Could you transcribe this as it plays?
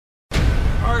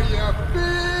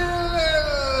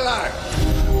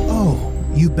Oh,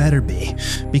 you better be,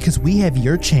 because we have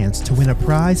your chance to win a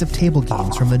prize of table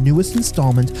games from the newest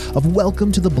installment of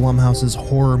Welcome to the Blumhouse's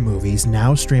horror movies,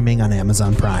 now streaming on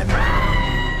Amazon Prime.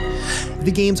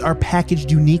 The games are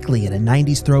packaged uniquely in a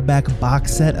 90s throwback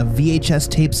box set of VHS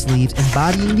tape sleeves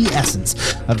embodying the essence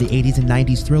of the 80s and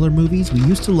 90s thriller movies we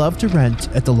used to love to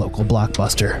rent at the local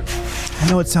Blockbuster. I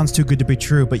know it sounds too good to be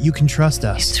true, but you can trust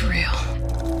us. It's real.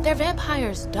 They're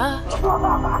vampires, duh.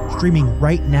 Streaming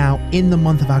right now in the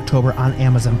month of October on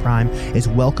Amazon Prime is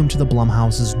Welcome to the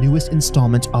Blumhouse's newest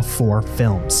installment of 4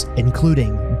 films,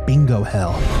 including Bingo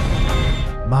Hell,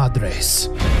 Madres,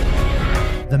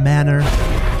 The Manor,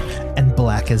 and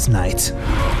Black as Night.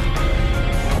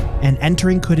 And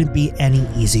entering couldn't be any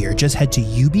easier. Just head to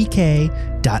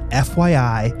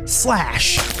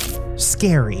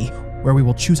ubk.fyi/scary, where we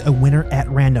will choose a winner at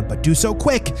random, but do so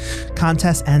quick.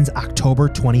 Contest ends October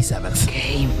 27th.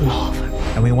 Game over.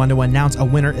 And we want to announce a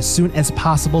winner as soon as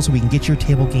possible so we can get your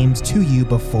table games to you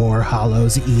before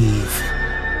Hallows Eve.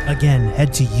 Again,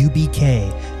 head to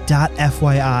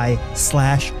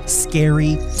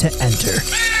ubk.fyi/scary to enter.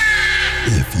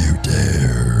 If you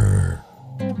dare.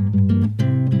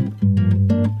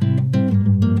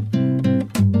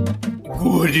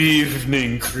 Good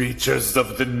evening, creatures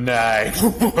of the night.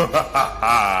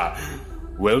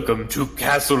 Welcome to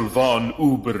Castle von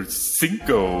Uber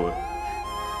Cinco.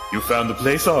 You found the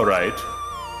place all right?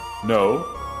 No?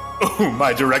 Oh,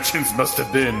 my directions must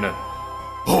have been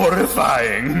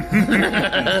horrifying.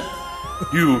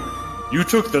 You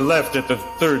took the left at the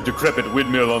third decrepit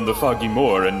windmill on the foggy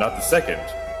moor and not the second.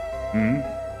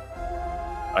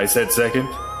 I said second?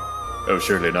 Oh,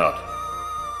 surely not.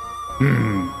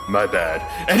 My bad.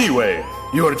 Anyway,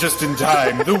 you're just in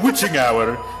time. The witching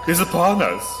hour is upon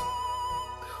us.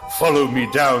 Follow me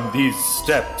down these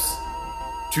steps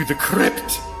to the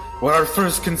crypt, where our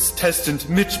first contestant,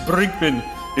 Mitch Brinkman,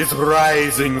 is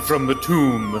rising from the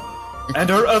tomb.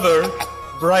 And our other,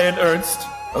 Brian Ernst,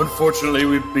 unfortunately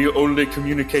we'd be only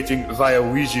communicating via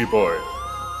Ouija board.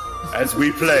 As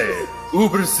we play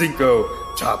Uber Cinco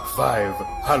Top 5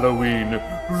 Halloween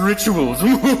Rituals.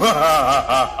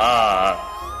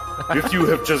 If you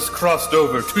have just crossed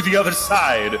over to the other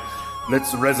side,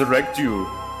 let's resurrect you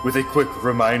with a quick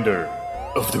reminder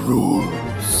of the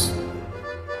rules.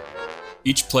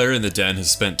 Each player in the den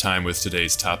has spent time with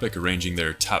today's topic arranging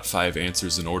their top 5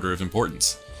 answers in order of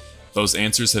importance. Those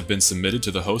answers have been submitted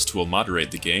to the host who will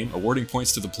moderate the game, awarding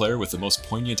points to the player with the most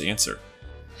poignant answer.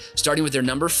 Starting with their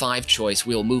number 5 choice,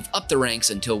 we will move up the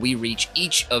ranks until we reach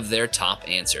each of their top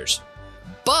answers.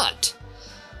 But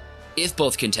if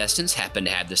both contestants happen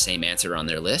to have the same answer on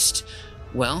their list,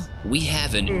 well, we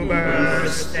have an Uber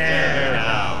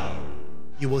stare-down.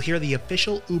 You will hear the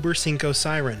official Uber Cinco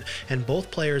siren, and both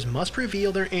players must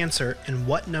reveal their answer and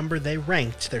what number they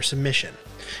ranked their submission.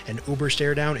 An Uber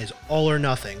stare-down is all or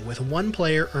nothing, with one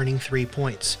player earning 3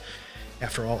 points.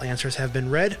 After all answers have been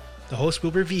read, the host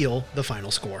will reveal the final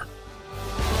score.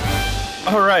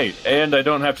 All right, and I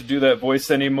don't have to do that voice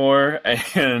anymore.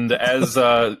 And as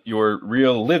your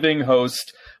real living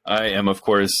host, I am, of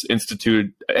course,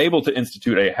 able to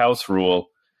institute a house rule,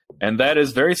 and that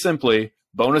is very simply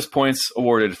bonus points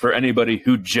awarded for anybody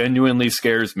who genuinely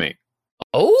scares me.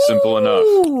 Oh, simple enough.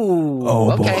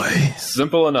 Oh, okay. boy.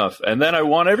 Simple enough. And then I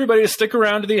want everybody to stick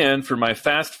around to the end for my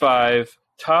Fast 5,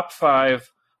 top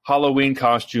 5 Halloween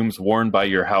costumes worn by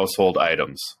your household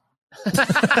items.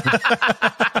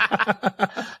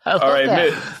 All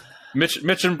right,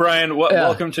 Mitch and Brian,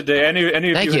 welcome today.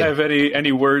 Any of you have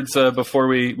any words before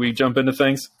we jump into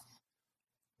things?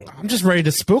 I'm just ready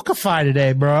to spookify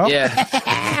today, bro. Yeah.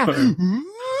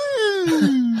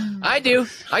 I do.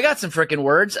 I got some freaking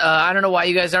words. I don't know why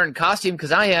you guys aren't in costume,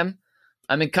 because I am.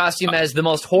 I'm in costume as the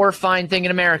most horrifying thing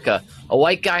in America. A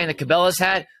white guy in a Cabela's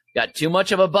hat, got too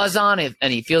much of a buzz on it,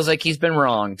 and he feels like he's been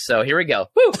wronged. So here we go.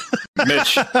 Woo!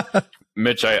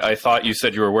 Mitch, I thought you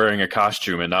said you were wearing a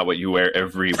costume and not what you wear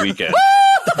every weekend.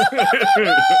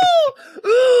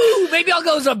 Ooh, maybe I'll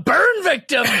go as a burn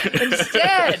victim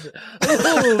instead.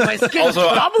 Ooh, my skin's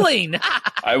bubbling.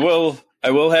 I will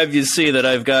have you see that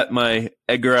I've got my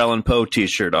Edgar Allan Poe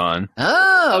t-shirt on.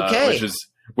 Oh, okay.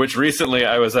 Which recently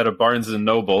I was at a Barnes &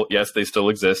 Noble. Yes, they still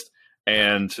exist.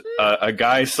 And a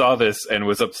guy saw this and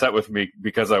was upset with me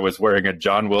because I was wearing a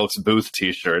John Wilkes Booth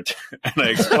t-shirt. And I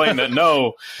explained that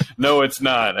no, it's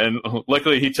not. And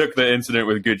luckily he took the incident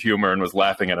with good humor and was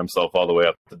laughing at himself all the way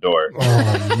up the door.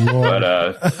 Oh, Lord.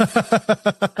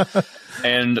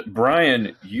 And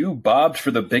Brian, you bobbed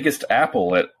for the biggest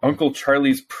apple at Uncle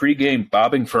Charlie's pregame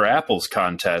bobbing for apples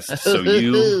contest. So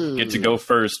you get to go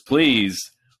first. Please,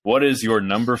 what is your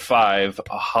number 5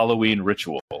 Halloween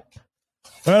ritual?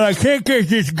 Well, I can't get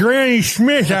this Granny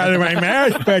Smith out of my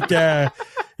mouth, but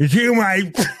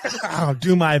I'll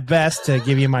do my best to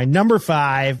give you my number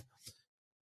 5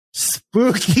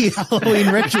 spooky Halloween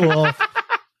ritual.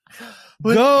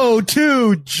 Go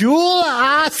to Jewel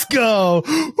Osco.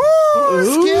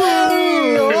 Woo,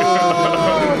 scary.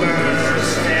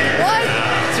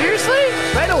 What? Seriously?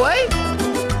 Right away?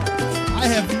 I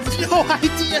have no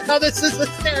idea how this is a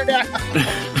stare down.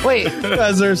 Wait,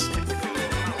 Because there's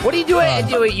what do you do?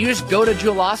 You just go to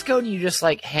Jewel Osco and you just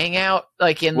like hang out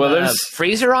like in the there's-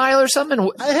 freezer aisle or something?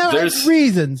 I have There's-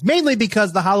 reasons, mainly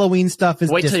because the Halloween stuff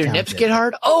is Wait till your discounted. nips get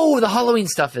hard? Oh, the Halloween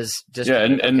stuff is just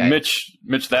And okay.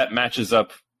 Mitch, that matches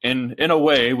up in a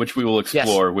way which we will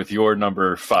explore with your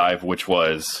number 5, which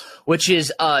was which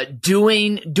is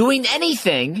doing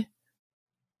anything,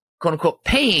 quote unquote,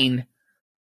 paying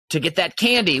to get that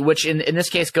candy, which in this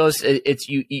case goes, it's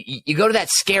you go to that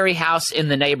scary house in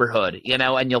the neighborhood,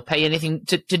 and you'll pay anything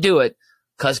to do it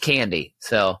because candy.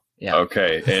 So yeah.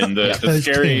 okay. And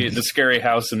the scary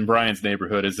house in Brian's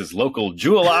neighborhood is his local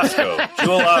Jewel Osco.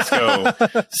 Jewel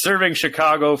Osco, serving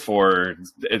Chicago for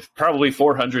probably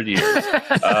 400 years.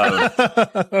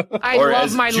 I or love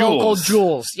as my Jules. local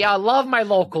Jewels. Yeah, I love my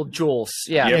local Jewels.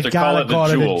 Yeah. You have to call it the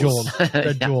Jewels.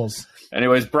 The Jewels.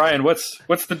 Anyways, Brian, what's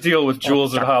the deal with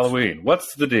Jewels at Halloween?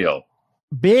 What's the deal?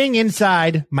 Being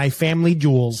inside my family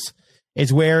Jewels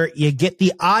is where you get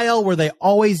the aisle where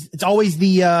it's always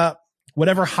the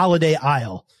whatever holiday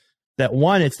aisle.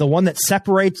 It's the one that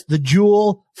separates the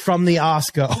Jewel from the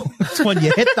Osco. It's when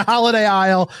you hit the holiday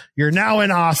aisle, you're now in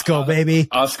Osco, baby.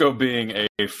 Osco being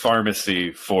a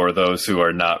pharmacy for those who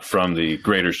are not from the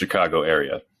greater Chicago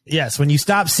area. Yes, when you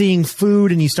stop seeing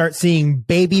food and you start seeing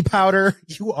baby powder,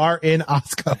 you are in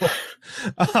Osco.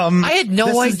 I had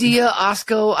no idea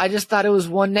Osco. I just thought it was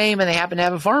one name and they happen to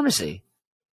have a pharmacy.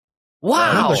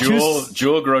 Wow.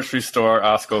 Jewel grocery store,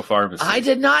 Osco pharmacy. I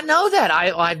did not know that.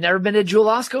 I've never been to Jewel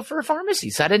Osco for a pharmacy,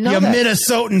 so I didn't know You that.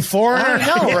 Minnesotan foreigner. I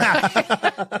know,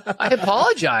 right? I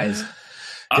apologize.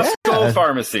 Osco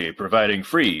Pharmacy, providing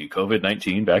free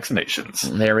COVID-19 vaccinations.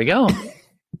 There we go.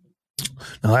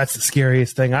 No, that's the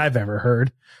scariest thing I've ever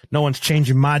heard. No one's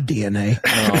changing my DNA.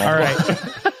 All right.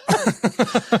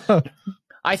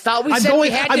 I thought we I'm said going- we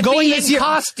had I'm to going be this in year.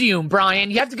 costume, Brian.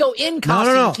 You have to go in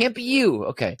costume. no. It can't be you.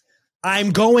 Okay.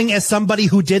 I'm going as somebody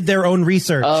who did their own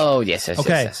research. Oh, yes.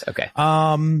 Okay. Yes. Okay.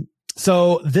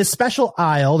 So this special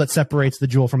aisle that separates the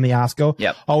Jewel from the Osco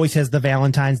Yep. always has the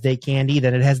Valentine's Day candy,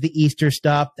 then it has the Easter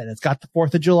stuff, then it's got the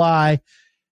 4th of July.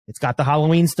 It's got the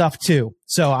Halloween stuff too.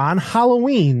 So on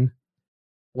Halloween,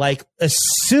 like as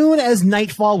soon as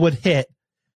nightfall would hit,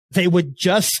 they would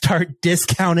just start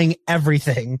discounting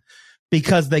everything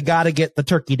because they got to get the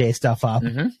Turkey Day stuff up.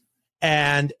 Mm-hmm.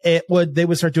 And they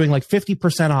would start doing like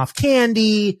 50% off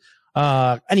candy,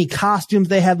 any costumes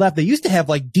they had left. They used to have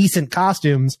like decent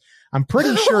costumes. I'm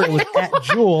pretty sure it was at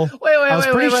Jewel.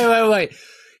 Wait.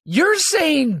 You're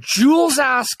saying Jules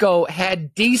Osco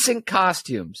had decent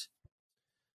costumes?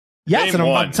 Yes, Name and I'm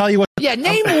one. about to tell you what. Yeah,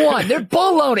 name one. They're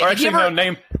baloney. Or Have you actually, ever,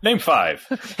 no, name 5.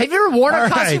 have you ever worn a All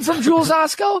costume right. from Jules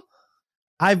Osco?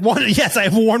 I've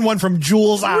worn one from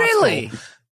Jewel's Osco. Really?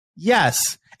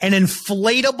 Yes, an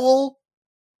inflatable,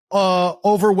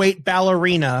 overweight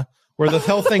ballerina where the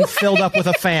whole thing filled up with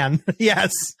a fan.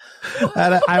 Yes,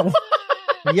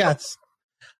 yes,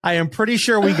 I am pretty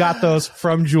sure we got those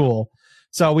from Jewel.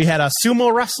 So we had a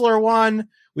sumo wrestler one,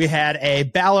 we had a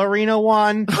ballerina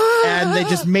one, and they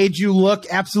just made you look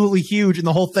absolutely huge, and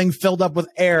the whole thing filled up with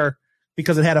air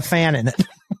because it had a fan in it.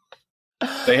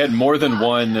 They had more than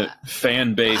one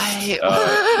fan-based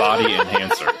body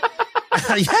enhancer.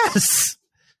 Yes.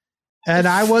 And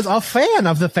I was a fan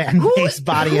of the fan-based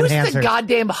body Who's enhancer. the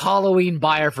goddamn Halloween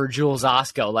buyer for Jules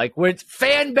Osco? Like, with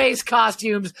fan-based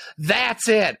costumes, that's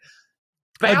it.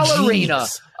 Ballerina,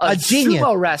 a genius.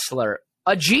 sumo wrestler,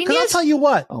 a 'Cause genius. I'll tell you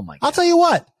what. Oh my God. I'll tell you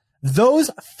what. Those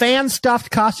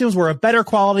fan-stuffed costumes were a better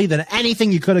quality than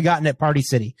anything you could have gotten at Party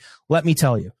City. Let me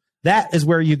tell you. That is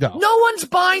where you go. No one's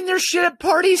buying their shit at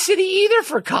Party City either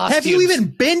for costumes. Have you even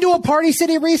been to a Party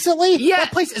City recently? Yeah.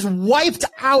 That place is wiped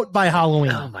out by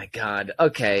Halloween. Oh my God.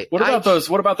 Okay. What about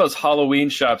those Halloween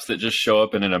shops that just show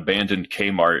up in an abandoned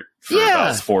Kmart for Yeah,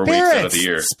 about 4 weeks out of the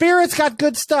year? Spirits got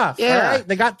good stuff. Yeah. All right?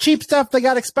 They got cheap stuff. They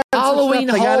got expensive Halloween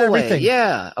stuff. They got hallway? everything.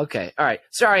 Yeah. Okay. All right.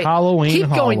 Sorry. Halloween Keep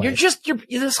hallway. going.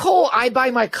 You're this whole I buy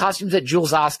my costumes at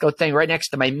Jules Osco thing right next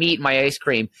to my meat and my ice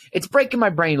cream. It's breaking my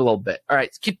brain a little bit. All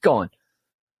right. Keep going.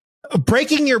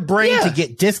 Breaking your brain Yeah. to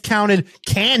get discounted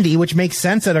candy, which makes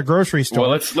sense at a grocery store. Well,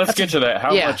 let's get to that.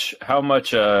 How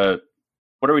much?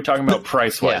 What are we talking about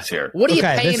price wise here? What are you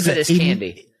Okay, paying this for is this a-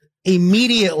 candy?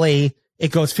 immediately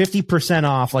it goes 50%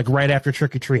 off, like right after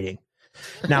trick or treating.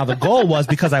 Now the goal was,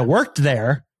 because I worked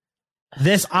there,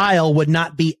 this aisle would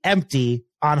not be empty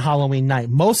on Halloween night.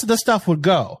 Most of the stuff would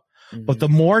go, but the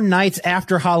more nights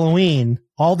after Halloween,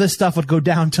 all this stuff would go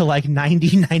down to like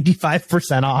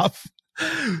 95% off.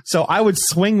 So I would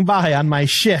swing by on my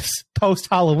shifts post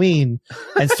Halloween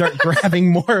and start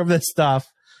grabbing more of this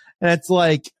stuff. And it's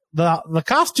like the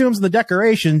costumes and the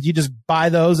decorations, you just buy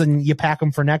those and you pack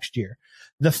them for next year.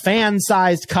 The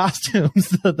fan-sized costumes,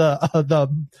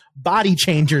 the body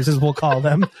changers, as we'll call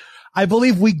them, I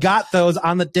believe we got those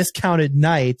on the discounted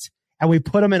night, and we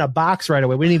put them in a box right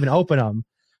away. We didn't even open them.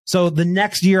 So the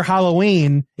next year,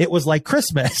 Halloween, it was like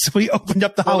Christmas. We opened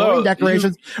up the Halloween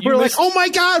decorations. We were like, oh my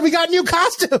God, we got new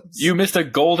costumes. You missed a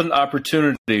golden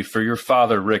opportunity for your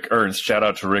father, Rick Ernst. Shout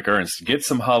out to Rick Ernst. Get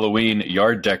some Halloween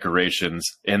yard decorations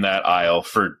in that aisle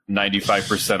for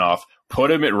 95% off. Put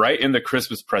them right in the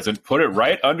Christmas present. Put it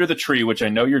right under the tree, which I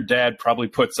know your dad probably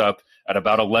puts up at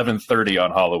about 11:30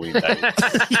 on Halloween night.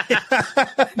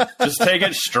 Just take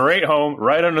it straight home,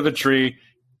 right under the tree.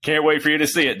 Can't wait for you to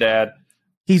see it, Dad.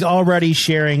 He's already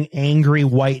sharing angry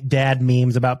white dad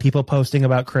memes about people posting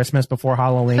about Christmas before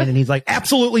Halloween. And he's like,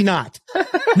 absolutely not.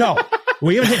 No,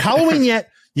 we haven't hit Halloween yet.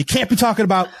 You can't be talking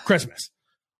about Christmas.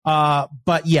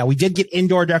 But yeah, we did get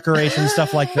indoor decorations,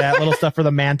 stuff like that, little stuff for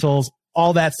the mantles,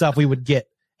 all that stuff we would get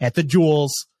at the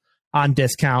Jewels on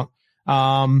discount.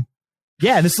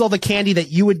 Yeah, this is all the candy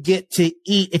that you would get to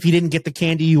eat if you didn't get the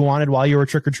candy you wanted while you were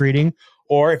trick-or-treating,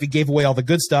 or if you gave away all the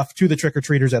good stuff to the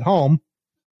trick-or-treaters at home.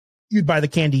 You'd buy the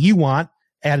candy you want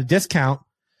at a discount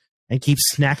and keep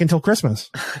snacking till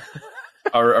Christmas.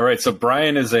 All right. So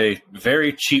Brian is a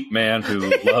very cheap man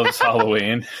who loves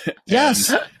Halloween.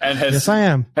 Yes. And yes, I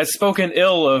am. Has spoken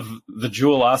ill of the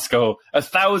Jewel Osco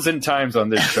 1,000 times on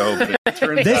this show. But it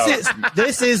turns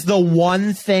this is the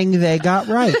one thing they got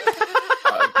right.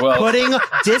 Putting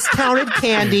discounted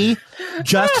candy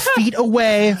just feet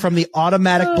away from the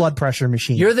automatic blood pressure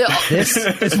machine. This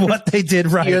is what they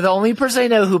did right. You're the only person I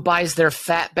know who buys their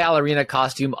fat ballerina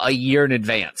costume a year in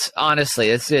advance. Honestly,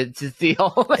 it's the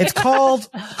only. It's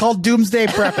called doomsday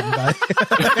prepping.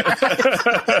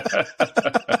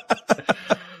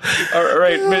 All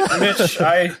right, Mitch.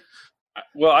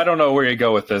 I don't know where you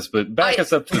go with this, but back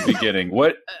us up to the beginning.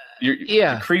 What?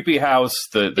 Your creepy house.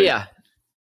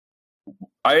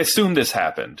 I assume this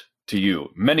happened to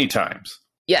you many times.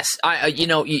 Yes,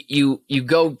 you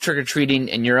go trick or treating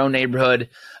in your own neighborhood.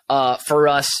 For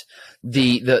us,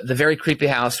 the very creepy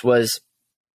house was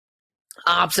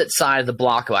opposite side of the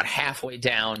block, about halfway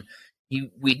down.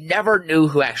 We never knew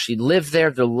who actually lived there.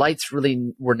 The lights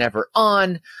really were never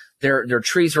on. Their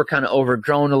trees were kind of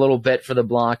overgrown a little bit for the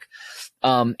block.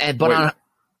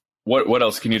 What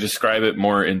else? Can you describe it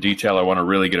more in detail? I want to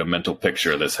really get a mental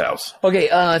picture of this house. Okay,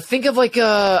 think of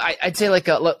I'd say like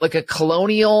a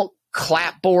colonial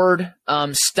clapboard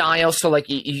style. So like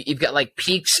you've got like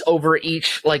peaks over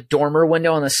each like dormer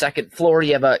window on the second floor.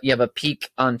 You have a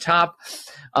peak on top.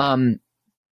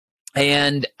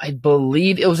 And I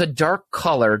believe it was a dark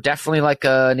color, definitely like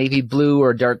a navy blue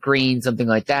or dark green, something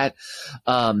like that.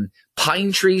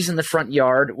 Pine trees in the front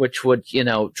yard, which would,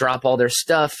 drop all their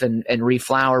stuff and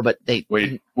reflower, but they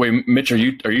wait, Mitch,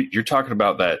 you're talking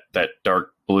about that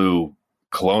dark blue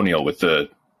colonial with the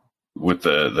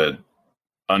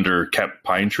underkept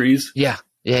pine trees? Yeah.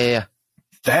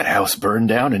 That house burned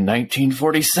down in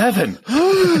 1947.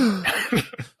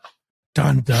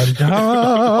 Dun dun dun!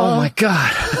 Oh my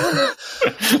God!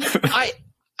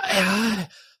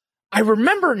 I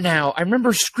remember now. I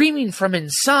remember screaming from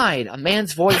inside, a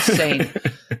man's voice saying,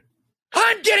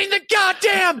 "I'm getting the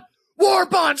goddamn war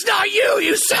bonds, not you,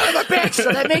 you son of a bitch!"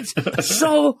 So that makes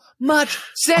so much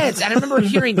sense. And I remember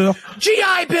hearing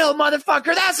GI Bill,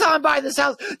 motherfucker. That's how I'm buying this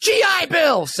house. GI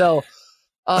Bill. So.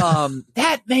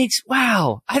 That makes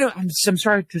I'm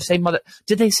sorry to say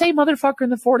did they say motherfucker in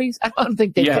the 40s? I don't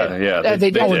think they did. Yeah, they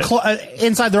did.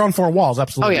 Inside their own four walls,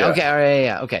 absolutely. Oh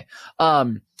yeah, okay.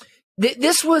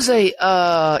 This was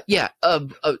but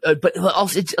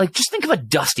also it's like, just think of a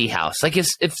dusty house. Like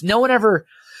if no one ever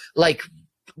like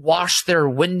washed their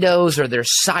windows or their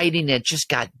siding, it just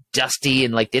got dusty,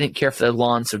 and like they didn't care for their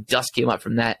lawn, so dust came up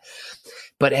from that.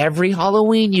 But every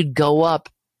Halloween you'd go up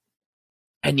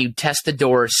and you test the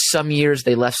doors. Some years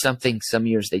they left something, some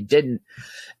years they didn't.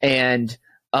 And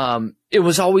it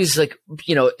was always like,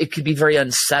 it could be very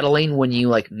unsettling when you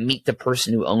like meet the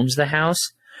person who owns the house.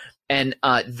 And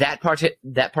that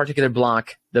particular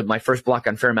block, my first block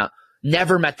on Fairmount,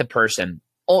 never met the person.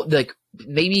 Oh, like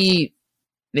maybe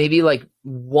like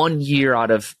 1 year out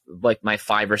of like my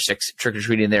 5 or 6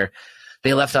 trick-or-treating there,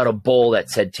 they left out a bowl that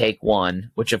said take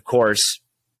one, which of course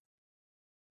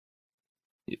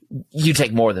you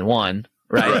take more than one,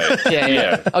 right?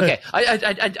 Yeah. Okay.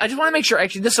 I just want to make sure.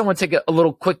 Actually, this I want to take a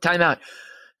little quick time out.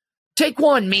 Take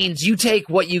one means you take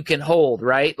what you can hold,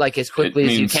 right? Like as quickly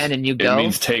as you can, and you go. It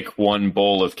means take one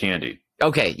bowl of candy.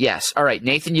 Okay. Yes. All right,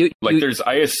 Nathan.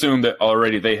 I assume that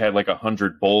already they had like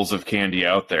 100 bowls of candy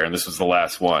out there, and this was the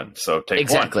last one. So take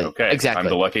exactly. one. Okay. Exactly. I'm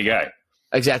the lucky guy.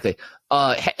 Exactly.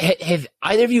 Have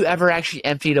either of you ever actually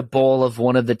emptied a bowl of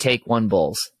one of the take one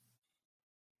bowls?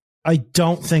 I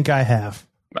don't think I have.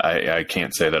 I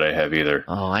can't say that I have either.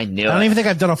 Oh, I knew I don't even think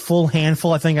I've done a full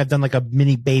handful. I think I've done like a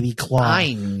mini baby claw.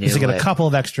 I knew I got it. a couple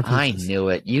of extra pieces. I knew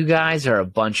it. You guys are a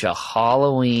bunch of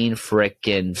Halloween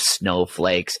frickin'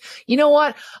 snowflakes. You know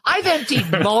what? I've emptied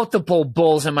multiple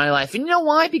bowls in my life. And you know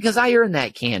why? Because I earned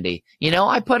that candy. You know,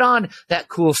 I put on that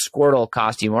cool Squirtle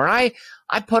costume, or I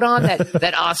put on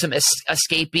that awesome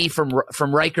escapee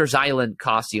from Rikers Island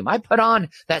costume. I put on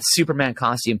that Superman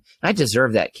costume, and I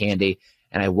deserve that candy.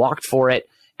 And I walked for it,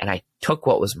 and I took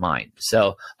what was mine.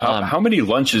 So, how many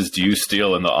lunches do you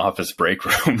steal in the office break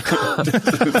room?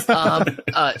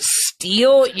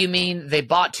 Steal? You mean they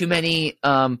bought too many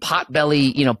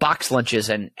potbelly, box lunches,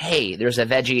 and hey, there's a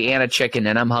veggie and a chicken,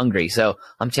 and I'm hungry, so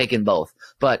I'm taking both.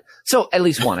 But so at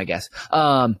least one, I guess.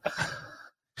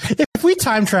 If we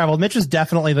time traveled, Mitch is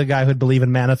definitely the guy who'd believe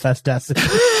in manifest destiny.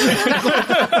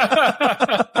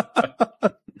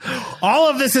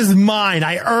 All of this is mine.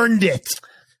 I earned it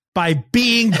by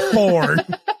being born.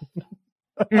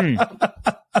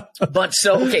 But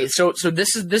so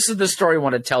this is the story I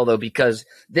want to tell, though, because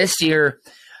this year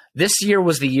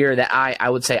was the year that I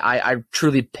would say I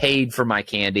truly paid for my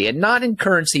candy, and not in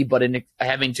currency, but in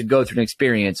having to go through an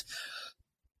experience.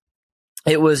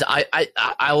 It was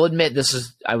I'll admit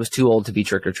I was too old to be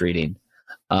trick or treating,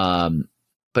 but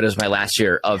it was my last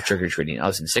year of trick or treating. I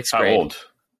was in sixth grade. How old?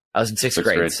 I was in sixth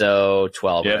grade, so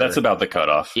 12. Yeah, whatever. that's about the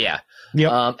cutoff. Yeah.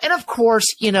 Yep. And of course,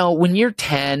 when you're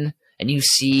 10 and you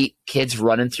see kids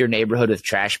running through your neighborhood with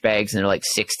trash bags and they're like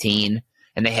 16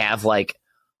 and they have like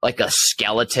a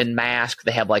skeleton mask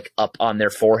they have like up on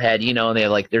their forehead,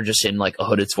 and they're just in like a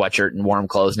hooded sweatshirt and warm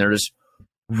clothes, and they're just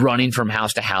running from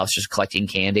house to house just collecting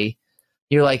candy.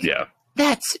 You're like, yeah,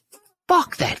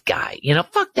 fuck that guy,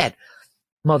 fuck that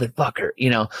motherfucker,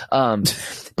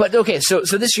 But okay, so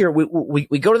this year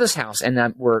we go to this house,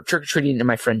 and we're trick or treating in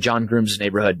my friend John Groom's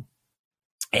neighborhood.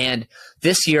 And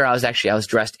this year I was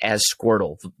dressed as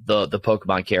Squirtle, the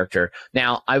Pokemon character.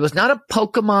 Now, I was not a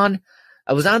Pokemon.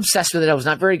 I was not obsessed with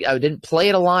it. I didn't play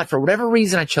it a lot. For whatever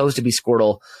reason, I chose to be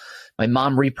Squirtle. My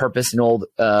mom repurposed an old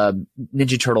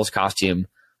Ninja Turtles costume,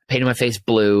 painted my face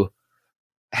blue,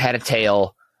 had a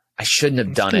tail. I shouldn't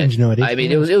have done it. I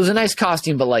mean, it was a nice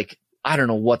costume, but like, I don't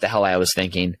know what the hell I was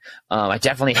thinking. I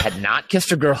definitely had not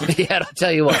kissed a girl yet, I'll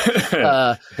tell you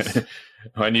what.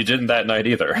 And you didn't that night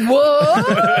either. What?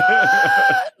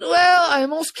 Well, I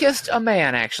almost kissed a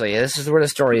man, actually. This is where the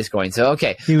story is going. So,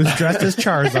 okay. He was dressed as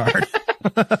Charizard.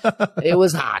 It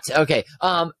was hot. Okay.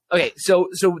 Okay. So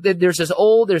there's this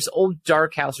old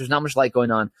dark house. There's not much light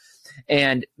going on.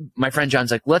 And my friend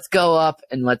John's like, let's go up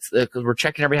and cause we're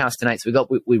checking every house tonight. So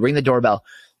we ring the doorbell,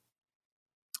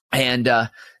 and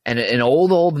an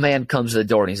old man comes to the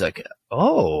door, and he's like,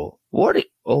 oh, what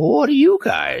are you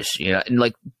guys? And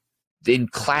like in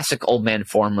classic old man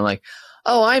form, we're like,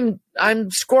 oh, I'm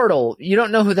Squirtle. You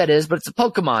don't know who that is, but it's a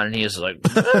Pokemon. And he's like,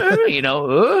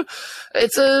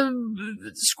 it's a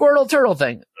Squirtle turtle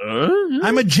thing.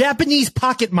 I'm a Japanese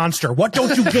pocket monster. What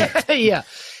don't you get? Yeah.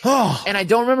 Oh. And I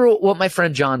don't remember what my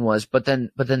friend John was, but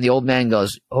then the old man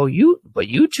goes, oh, you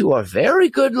two are very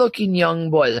good looking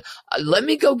young boys. Let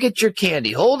me go get your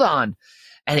candy. Hold on.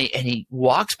 And he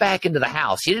walks back into the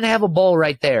house. He didn't have a bowl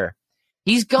right there.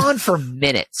 He's gone for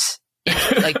minutes,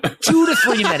 like 2 to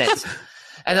 3 minutes.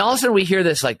 And then all of a sudden we hear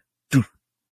this like, doof,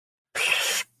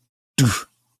 doof, doof,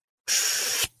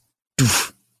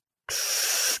 doof,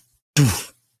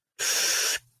 doof.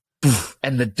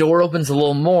 And the door opens a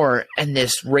little more, and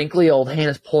this wrinkly old hand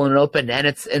is pulling it open, and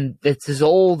it's his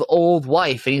old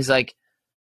wife, and he's like,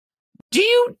 did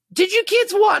you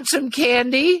kids want some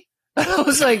candy? And I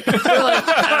was like,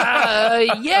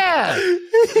 yeah.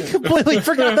 Completely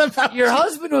forgot about your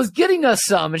husband was getting us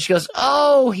some. And she goes,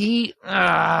 oh, he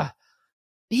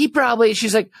probably,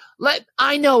 she's like,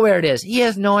 I know where it is. He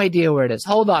has no idea where it is.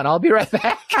 Hold on, I'll be right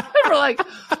back. We're like,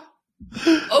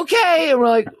 okay. And we're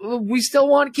like, we still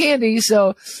want candy.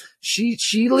 So she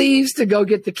leaves to go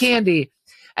get the candy.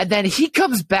 And then he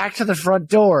comes back to the front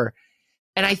door.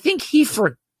 And I think he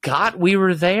forgot we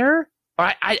were there.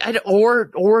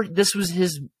 Or this was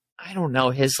his, I don't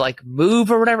know, his like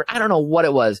move or whatever. I don't know what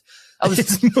it was. I was,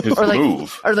 His or like,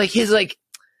 move. or like his like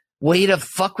way to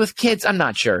fuck with kids. I'm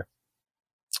not sure.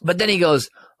 But then he goes,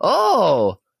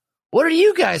 "Oh, what are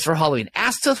you guys for Halloween?"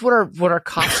 Asks us what our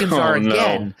costumes are no.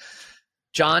 again.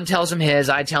 John tells him his.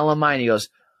 I tell him mine. He goes,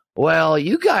 "Well,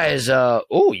 you guys,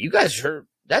 you guys are.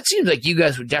 That seems like you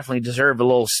guys would definitely deserve a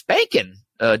little spanking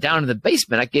down in the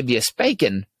basement. I give you a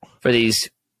spanking for these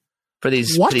What? for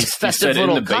these He festive said in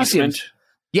little the costumes." basement.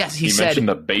 Yes, he said. Mentioned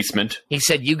the basement. He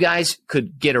said you guys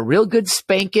could get a real good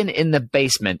spanking in the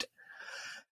basement.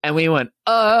 And we went,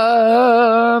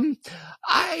 I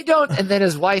don't. And then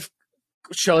his wife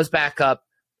shows back up.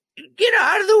 Get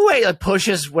out of the way. Like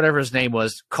pushes whatever his name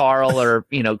was, Carl or,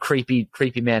 creepy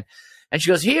man. And she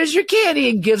goes, here's your candy,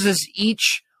 and gives us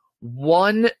each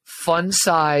one fun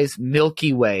size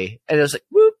Milky Way. And it was like,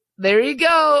 whoop, there you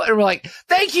go. And we're like,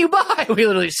 thank you, bye. We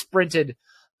literally sprinted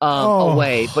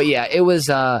away. But yeah, it was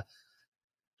a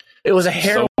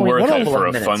harrowing. So worth couple it for of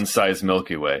a minutes. fun-sized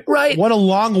Milky Way. Right. What a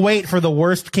long wait for the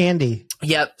worst candy.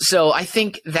 Yep. So I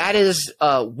think that is,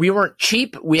 we weren't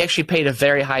cheap. We actually paid a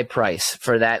very high price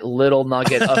for that little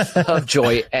nugget of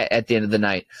joy at the end of the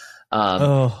night.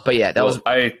 But yeah, that was.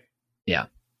 I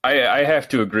have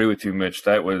to agree with you, Mitch.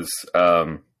 That was,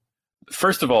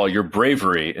 first of all, your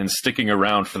bravery in sticking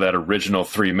around for that original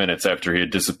 3 minutes after he had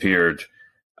disappeared.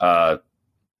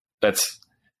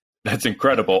 That's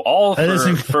incredible. All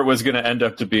for was going to end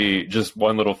up to be just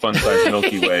one little fun-sized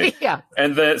Milky Way. Yeah.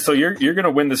 And then so you're going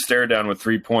to win the stare down with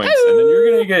 3 points, and then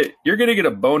you're going to get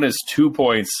a bonus 2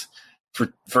 points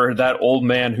for that old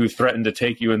man who threatened to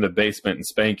take you in the basement and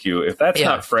spank you. If that's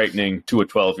not frightening to a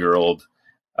 12-year-old,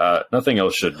 nothing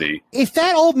else should be. If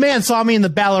that old man saw me in the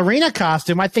ballerina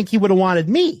costume, I think he would have wanted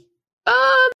me.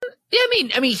 Yeah,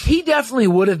 I mean, he definitely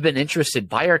would have been interested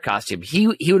by our costume. He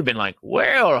would have been like,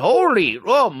 "Well, holy,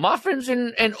 muffins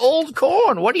and old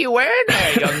corn. What are you wearing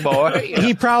there, young boy?" You know?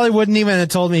 He probably wouldn't even have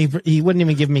told me. He wouldn't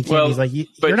even give me candy. He's like,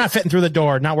 "You're not fitting through the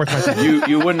door. Not worth my time."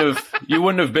 You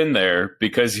wouldn't have been there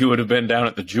because you would have been down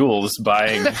at the Jewels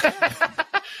buying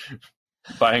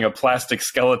a plastic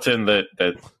skeleton that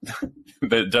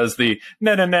does the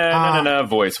na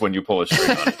voice when you pull a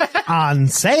string on it. On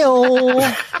sale.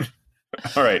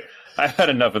 All right. I've had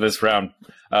enough of this round.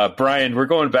 Brian, we're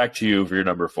going back to you for your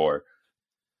number 4.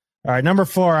 All right, number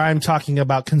 4, I'm talking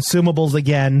about consumables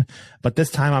again, but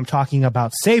this time I'm talking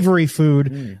about savory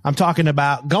food. I'm talking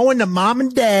about going to mom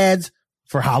and dad's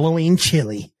for Halloween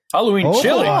chili. Halloween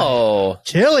chili. Oh,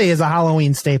 Chili is a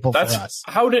Halloween staple for us.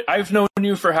 I've known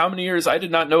you for how many years? I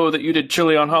did not know that you did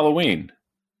chili on Halloween.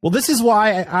 Well, this is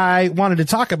why I wanted to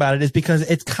talk about it, is because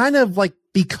it's kind of like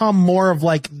become more of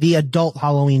like the adult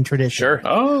Halloween tradition. sure.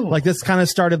 Oh. Like this kind of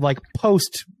started like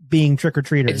post being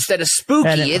trick-or-treaters. Instead of spooky,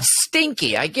 And it's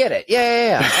stinky. I get it.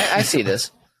 Yeah. I see this.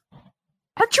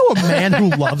 Aren't you a man who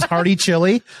loves hearty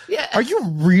chili? Yeah. Are you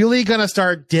really going to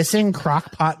start dissing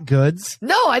crock-pot goods?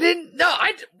 No, I didn't. No,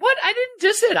 I didn't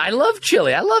diss it. I love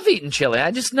chili. I love eating chili.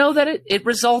 I just know that it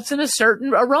results in a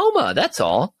certain aroma. That's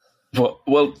all.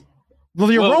 Well,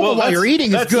 the aroma while you're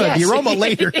eating is good. yes. The aroma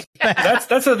later is bad.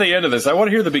 That's at the end of this. I want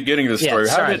to hear the beginning of the story.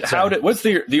 sorry. What's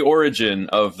the origin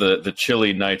of the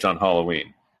chili night on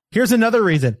Halloween? Here's another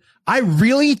reason. I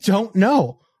really don't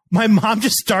know. My mom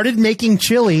just started making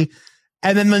chili,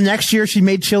 and then the next year she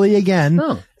made chili again,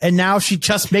 and now she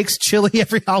just makes chili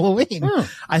every Halloween.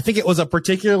 I think it was a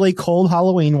particularly cold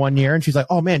Halloween one year, and she's like,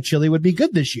 "Oh man, chili would be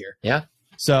good this year." Yeah.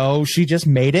 So she just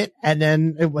made it, and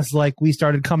then it was like we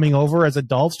started coming over as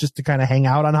adults just to kind of hang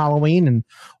out on Halloween and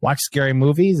watch scary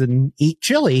movies and eat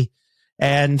chili.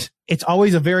 And it's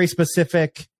always a very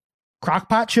specific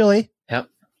crock-pot chili. Yep.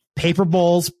 Paper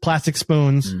bowls, plastic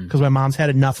spoons, because my mom's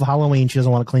had enough of Halloween. She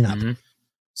doesn't want to clean up.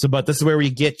 So, but this is where you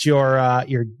get your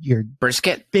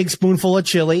Brisket. big spoonful of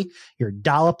chili, your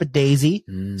dollop of Daisy,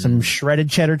 some shredded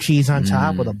cheddar cheese on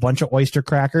top with a bunch of oyster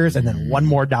crackers, and then one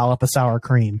more dollop of sour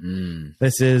cream.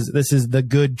 This is the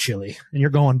good chili, and you're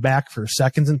going back for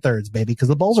seconds and thirds, baby, because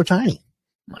the bowls are tiny.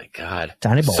 My God.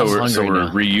 Tiny bowls. So we're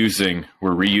now.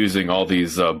 reusing all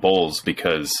these bowls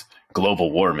because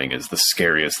global warming is the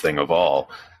scariest thing of all.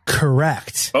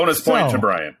 Correct. Bonus point So- to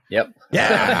Brian. Yep.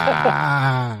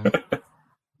 Yeah.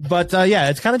 But yeah,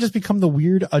 it's kind of just become the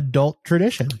weird adult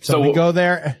tradition. So we go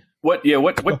there. What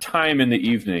time in the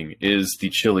evening is the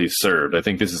chili served? I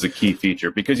think this is a key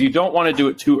feature because you don't want to do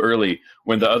it too early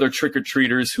when the other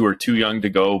trick-or-treaters who are too young to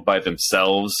go by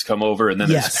themselves come over, and then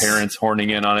there's parents horning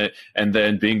in on it, and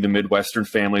then being the Midwestern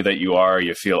family that you are,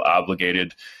 you feel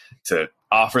obligated to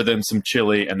offer them some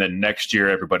chili, and then next year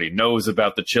everybody knows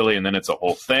about the chili, and then it's a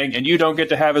whole thing, and you don't get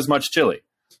to have as much chili.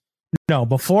 No,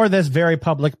 before this very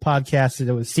public podcast,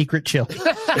 it was secret chili.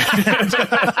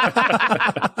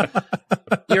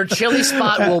 Your chili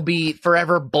spot will be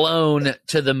forever blown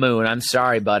to the moon. I'm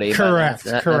sorry, buddy. but Correct.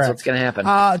 That's correct. what's going to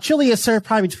happen. Chili is served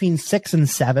probably between 6 and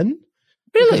 7.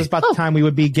 Really? Because it's about the time we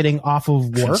would be getting off of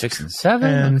work 6 and 7.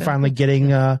 and Okay. finally getting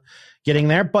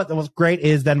there. But what's great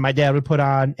is then my dad would put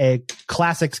on a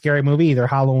classic scary movie, either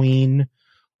Halloween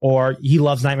or he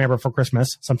loves Nightmare Before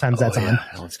Christmas. Sometimes that's on.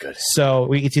 That one's good.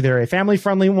 So it's either a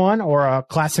family-friendly one or a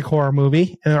classic horror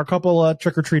movie. And there are a couple of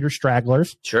trick-or-treater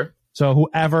stragglers. Sure. So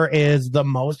whoever is the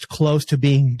most close to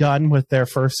being done with their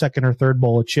first, second, or third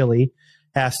bowl of chili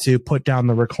has to put down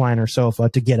the recliner sofa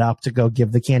to get up to go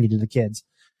give the candy to the kids.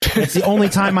 It's the only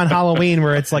time on Halloween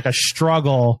where it's like a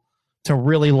struggle to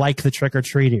really like the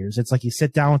trick-or-treaters. It's like you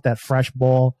sit down with that fresh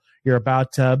bowl. You're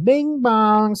about to bing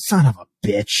bong, son of a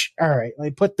bitch. All right, let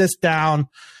me put this down.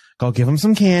 Go give them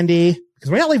some candy because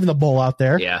we're not leaving the bowl out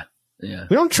there. Yeah. Yeah.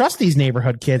 We don't trust these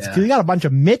neighborhood kids because Yeah. we got a bunch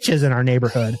of Mitches in our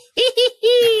neighborhood.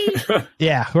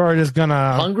 Yeah, who are just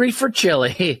gonna Hungry for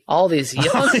chili. All these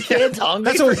young kids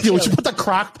hungry That's what we for do. We chili. should put the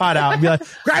crock pot out and be like,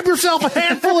 grab yourself a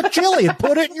handful of chili and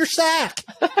put it in your sack.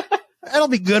 That'll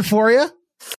be good for you.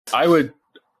 I would,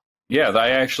 yeah. I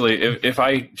actually, if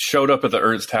I showed up at the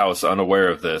Ernst house unaware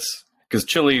of this, because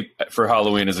chili for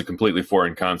Halloween is a completely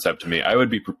foreign concept to me, I would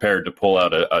be prepared to pull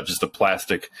out just a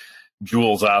plastic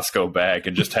Jules Osco bag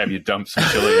and just have you dump some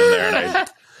chili in there, and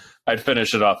I'd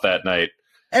finish it off that night.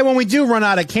 And when we do run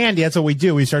out of candy, that's what we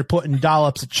do. We start putting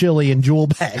dollops of chili in jewel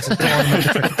bags and throwing them at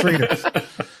the trick-or-treaters.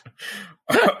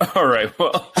 All right.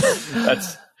 Well,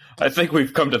 I think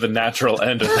we've come to the natural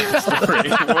end of that story.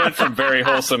 We went from very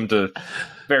wholesome to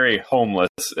very homeless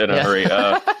in a hurry.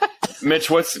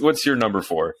 Mitch, what's your number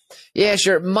 4? Yeah,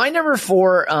 sure. My number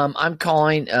 4, I'm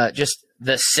calling just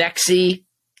the sexy,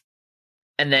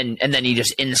 and then you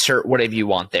just insert whatever you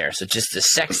want there. So just the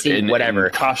sexy, In whatever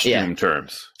costume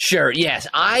terms. Sure. Yes.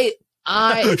 I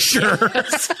Sure.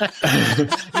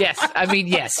 yes. I mean,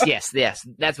 yes.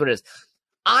 That's what it is.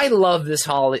 I love this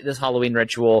Halloween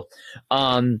ritual,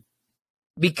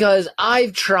 because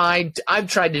I've tried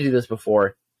to do this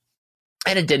before,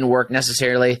 and it didn't work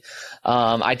necessarily.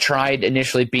 I tried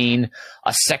initially being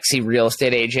a sexy real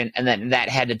estate agent, and then that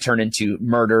had to turn into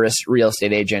murderous real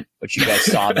estate agent, which you guys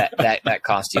saw that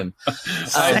costume.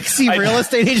 Sexy real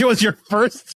estate agent was your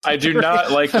first. I do not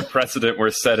like the precedent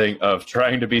we're setting of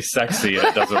trying to be sexy and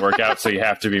it doesn't work out, so you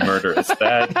have to be murderous.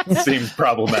 That seems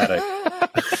problematic.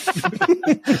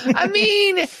 I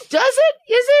mean, does it?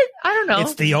 Is it? I don't know.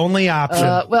 It's the only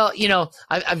option. Well,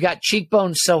 I've got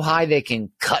cheekbones so high they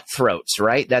can cut throats,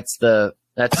 right? That's the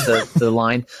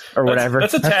line or whatever.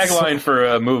 That's a tagline for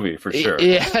a movie for sure.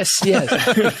 Yes.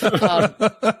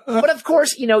 But of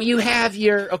course, you have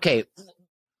your, okay,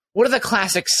 what are the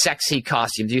classic sexy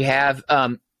costumes? You have,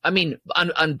 I mean,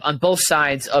 on both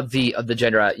sides of the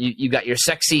gender, you got your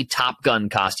sexy Top Gun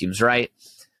costumes, right?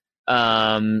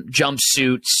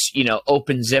 Jumpsuits,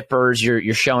 open zippers,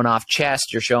 you're showing off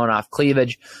chest, you're showing off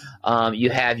cleavage. You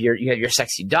have your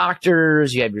sexy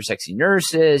doctors, you have your sexy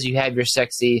nurses, you have your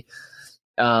sexy,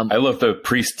 I love the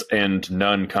priest and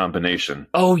nun combination.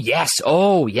 oh yes.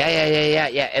 Oh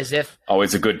yeah. As if,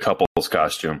 Always a good couple's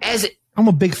costume. I'm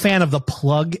a big fan of the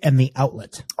plug and the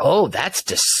outlet. oh, that's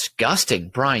disgusting.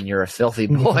 Brian, you're a filthy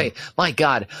boy. My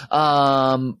God.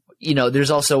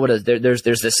 There's also there's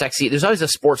the sexy, there's always a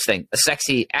sports thing, a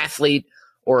sexy athlete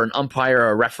or an umpire or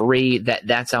a referee.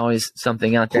 That's always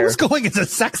something out there. Who's going as a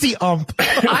sexy ump?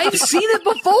 I've seen it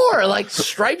before, like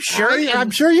striped shirt.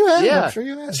 I'm sure you have. Yeah. I'm sure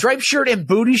you have. Striped shirt and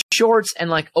booty shorts and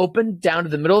like open down to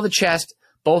the middle of the chest,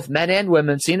 both men and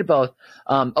women, seen it both.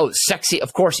 Sexy.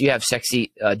 Of course you have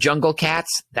sexy jungle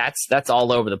cats. That's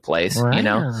all over the place, Right.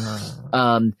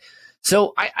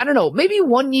 So I don't know, maybe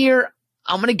one year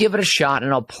I'm going to give it a shot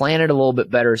and I'll plan it a little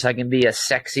bit better so I can be a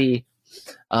sexy,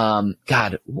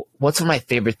 God, what's one of my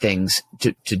favorite things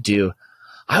to do?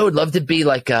 I would love to be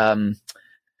like, like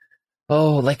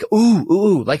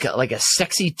a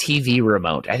sexy TV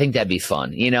remote. I think that'd be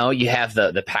fun. You have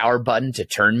the power button to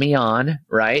turn me on,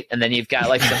 right? And then you've got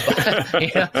like some,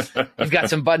 you've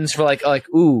got some buttons for like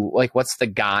what's the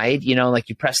guide? Like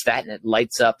you press that and it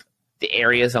lights up the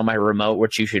areas on my remote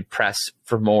which you should press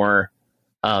for more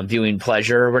viewing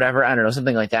pleasure or whatever. I don't know,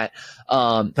 something like that.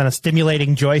 Then a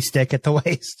stimulating joystick at the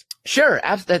waist. Sure,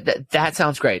 that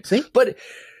sounds great. See? But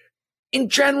in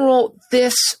general,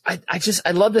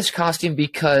 I love this costume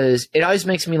because it always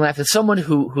makes me laugh. As someone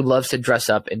who loves to dress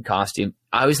up in costume,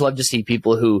 I always love to see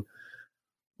people who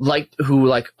maybe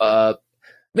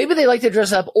they like to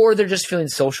dress up, or they're just feeling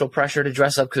social pressure to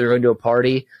dress up because they're going to a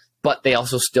party, but they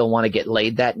also still want to get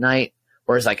laid that night.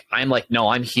 Whereas I'm like, no,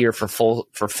 I'm here for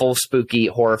full spooky,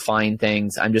 horrifying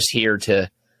things. I'm just here to,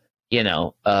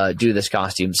 do this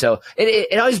costume. So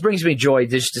it always brings me joy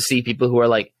just to see people who are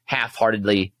like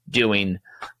half-heartedly doing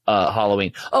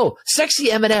Halloween. Oh,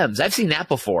 sexy M&Ms. I've seen that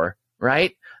before,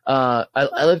 right?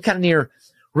 I live kind of near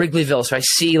Wrigleyville, so I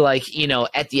see like,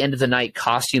 at the end of the night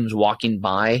costumes walking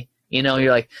by,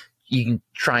 you're like, you can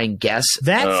try and guess.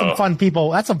 That's some fun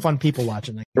people. That's some fun people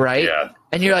watching that. Right? Yeah.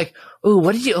 And you're like, ooh,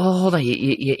 what did you, hold on.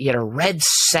 You had a red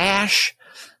sash.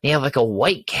 You have like a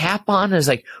white cap on. It's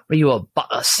like, were you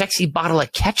a sexy bottle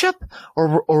of ketchup,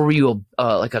 or were you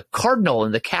like a cardinal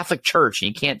in the Catholic Church? And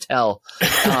you can't tell.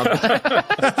 But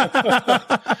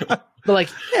like,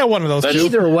 Yeah, one of those two.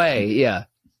 either way, yeah.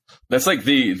 That's like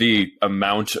the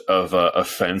amount of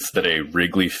offense that a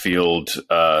Wrigley Field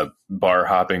bar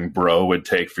hopping bro would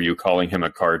take for you calling him a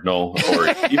cardinal, or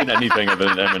even anything of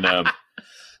an M&M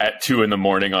at 2 a.m.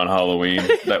 on Halloween.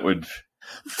 That would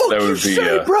be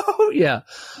bro. Yeah.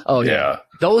 Oh yeah. Yeah.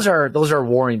 Those are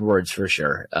warring words for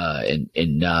sure. In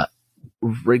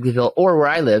Wrigleyville, or where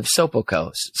I live,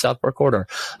 Sopoco, South Park Corridor.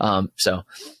 So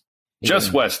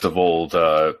just west of old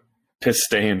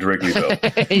piss-stained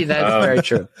Wrigleyville. That's very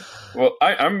true. Well,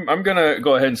 I'm gonna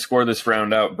go ahead and score this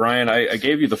round out, Brian. I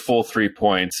gave you the full 3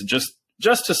 points just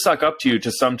to suck up to you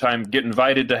to sometime get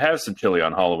invited to have some chili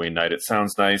on Halloween night. It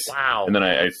sounds nice. Wow. And then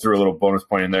I threw a little bonus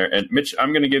point in there. And Mitch,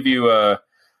 I'm gonna give you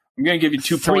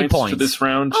 2 3 points for this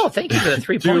round. Oh, thank you for the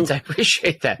 3 points. I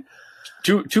appreciate that.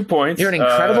 2 points. You're an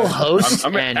incredible host.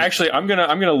 I'm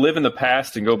gonna live in the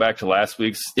past and go back to last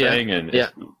week's thing and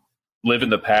live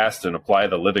in the past and apply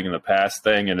the living in the past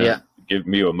thing and give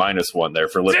me a -1 there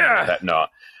for living in that. No,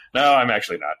 I'm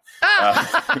actually not.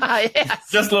 Yes.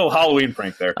 Just a little Halloween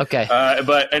prank there. Okay.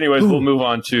 But anyways, we'll move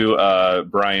on to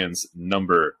Brian's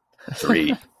number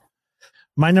 3.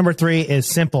 My number 3 is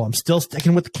simple. I'm still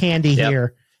sticking with the candy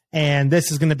here. And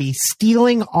this is going to be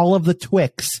stealing all of the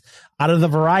Twix out of the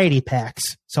variety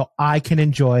packs so I can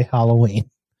enjoy Halloween.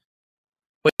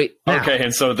 Wait. Now. Okay,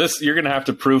 and so this, you're going to have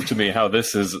to prove to me how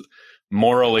this is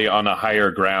morally on a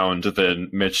higher ground than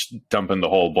Mitch dumping the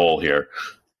whole bowl here.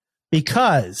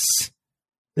 Because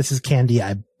this is candy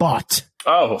I bought.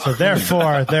 Oh. So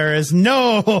therefore, there is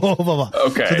no...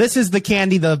 Okay. So this is the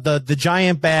candy, the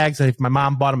giant bags. If my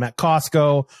mom bought them at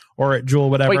Costco or at Jewel,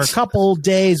 whatever, Wait, a couple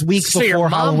days, weeks so before your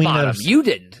mom Halloween. bought them. You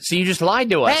didn't. So you just lied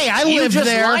to us. Hey, I you lived just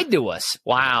there. lied to us.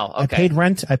 Wow. Okay.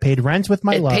 I paid rent with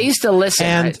my it love. pays to listen.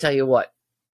 And- I tell you what.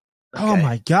 Oh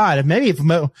my God. Maybe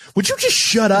would you just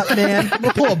shut up, man? I'm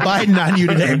going to pull a Biden on you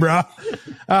today, bro.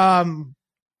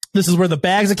 This is where the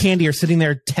bags of candy are sitting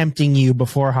there tempting you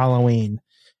before Halloween.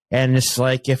 And it's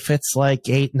like, if it's like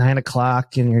 8, 9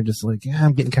 o'clock and you're just like,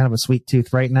 I'm getting kind of a sweet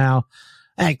tooth right now,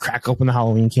 I crack open the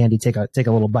Halloween candy, take a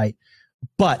little bite.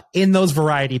 But in those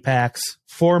variety packs,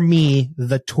 for me,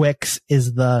 the Twix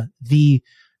is the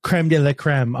creme de la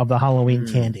creme of the Halloween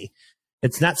candy.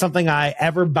 It's not something I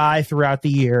ever buy throughout the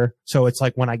year. So it's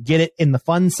like when I get it in the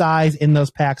fun size in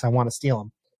those packs, I want to steal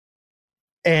them.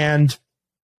 And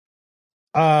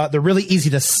they're really easy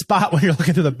to spot when you're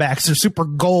looking through the backs. They're super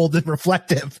gold and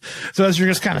reflective. So as you're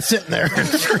just kind of sitting there,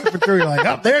 you're like,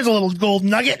 oh, there's a little gold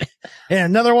nugget and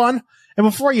another one. And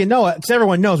before you know it, because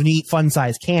everyone knows when you eat fun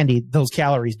size candy, those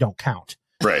calories don't count.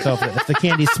 Right. So if the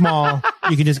candy's small,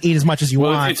 you can just eat as much as you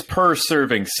want. It's per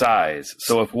serving size.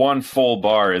 So if one full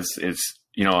bar is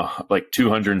like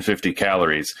 250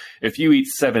 calories, if you eat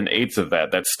 7/8 of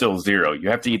that, that's still 0.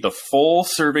 You have to eat the full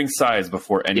serving size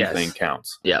before anything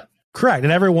counts. Yeah. Correct.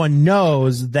 And everyone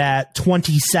knows that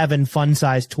 27 fun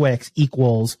size Twix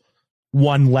equals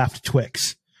 1 left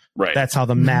Twix. Right. That's how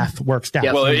the math works down.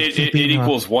 Yeah. Well, So it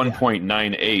equals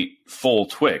 1.98 full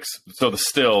Twix.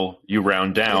 So you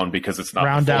round down because it's not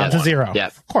round the full down to one. 0. Yeah.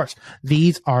 Of course.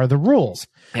 These are the rules.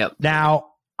 Yep. Now,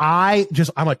 I'm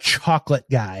a chocolate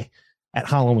guy at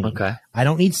Halloween. Okay. I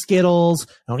don't need Skittles.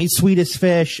 I don't need Sweetest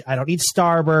Fish. I don't need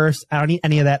Starburst. I don't need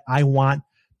any of that. I want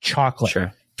chocolate.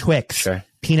 Sure. Twix. Sure.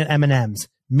 Peanut M&Ms.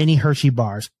 Mini Hershey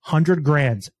bars. 100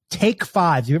 grams. Take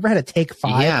 5s. You ever had a Take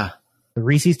 5? Yeah. The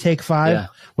Reese's Take 5 Yeah.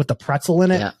 with the pretzel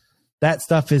in it. Yeah. That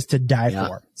stuff is to die Yeah.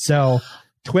 for. So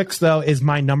Twix, though, is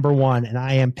my number 1, and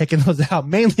I am picking those out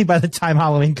mainly by the time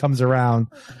Halloween comes around.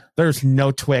 There's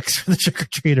no Twix for the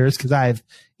trick-or-treaters because I've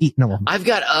eaten them. I've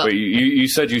got Wait, you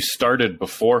said you started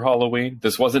before Halloween?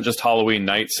 This wasn't just Halloween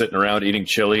night sitting around eating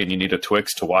chili and you need a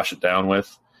Twix to wash it down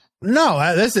with?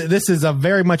 No, this is a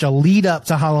very much a lead up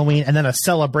to Halloween and then a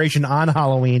celebration on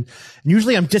Halloween. And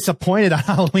usually I'm disappointed on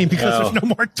Halloween because there's no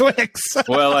more Twix.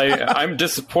 Well, I'm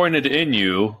disappointed in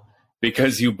you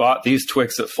because you bought these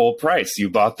Twix at full price.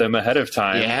 You bought them ahead of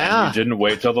time. Yeah. And you didn't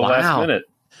wait till the Wow. last minute.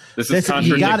 This is Listen,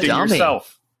 you gotta- contradicting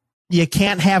yourself. you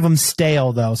can't have them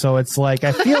stale though. So it's like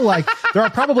I feel like there are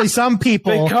probably some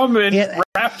people They come in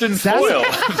wrapped in foil.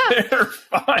 They're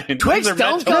fine. Twix They're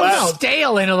don't meant to go last.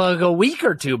 stale in like a week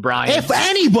or two, Brian. if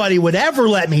anybody would ever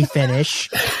let me finish,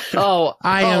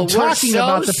 I am we're talking so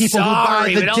about the people who buy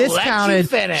sorry. We the don't let you discounted.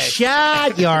 finish.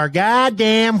 Shut your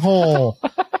goddamn hole.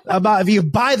 About if you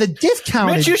buy the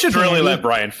discounted. Mitch, you should really candy, let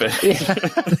Brian finish.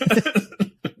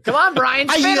 Come on, Brian.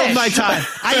 I finish. yield my time.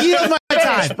 I yield my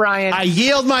Finish, time. Brian. I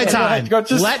yield my time. go,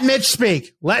 just- Let Mitch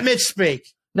speak. Let Mitch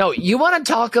speak. No, you want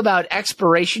to talk about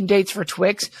expiration dates for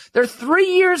Twix? They're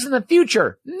 3 years in the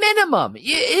future, minimum.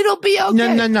 It'll be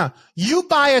okay. No. You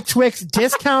buy a Twix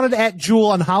discounted at Jewel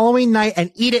on Halloween night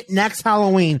and eat it next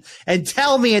Halloween and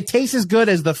tell me it tastes as good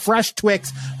as the fresh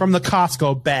Twix from the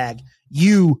Costco bag.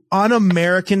 You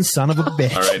un-American son of a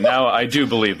bitch. All right, now I do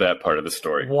believe that part of the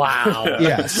story. Wow.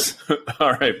 Yes.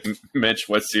 All right, Mitch,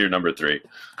 what's your number 3?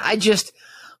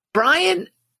 Brian,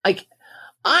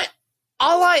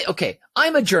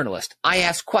 I'm a journalist. I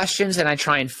ask questions and I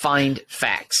try and find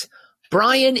facts.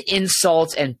 Brian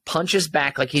insults and punches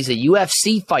back like he's a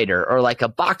UFC fighter or like a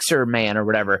boxer man or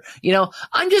whatever. You know,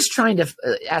 I'm just trying to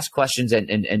ask questions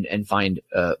and find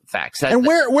facts. And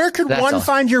where could one all.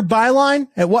 find your byline?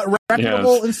 At what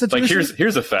reputable institution? Like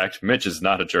here's a fact: Mitch is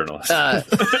not a journalist.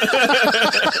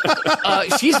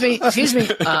 Excuse me.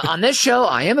 On this show,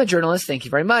 I am a journalist. Thank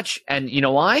you very much. And you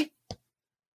know why?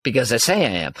 Because I say I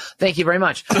am. Thank you very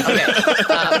much. Okay.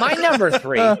 My number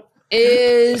 3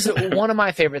 is one of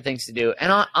my favorite things to do.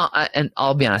 And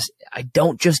I'll be honest, I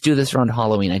don't just do this around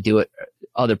Halloween. I do it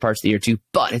other parts of the year too,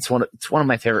 but it's one of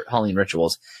my favorite Halloween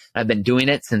rituals. I've been doing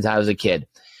it since I was a kid.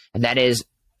 And that is,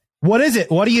 what is it?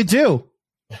 What do you do?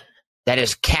 that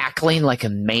is cackling like a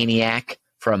maniac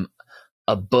from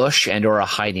a bush and or a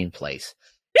hiding place.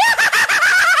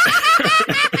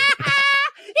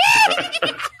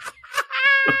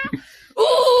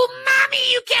 Ooh,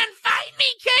 mommy, you can't find me,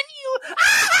 can you?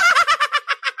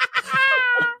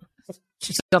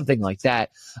 Something like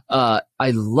that. I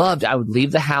would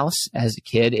leave the house as a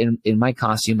kid in my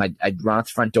costume. I'd run out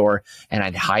the front door and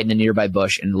I'd hide in a nearby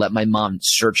bush and let my mom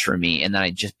search for me. And then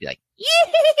I'd just be like, yee!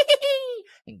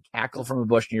 And cackle from a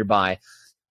bush nearby.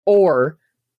 Or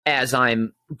as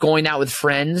I'm going out with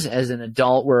friends as an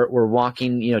adult, we're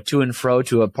walking, to and fro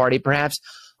to a party perhaps,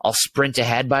 I'll sprint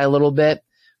ahead by a little bit,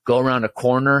 go around a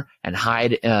corner and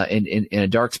hide in a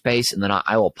dark space, and then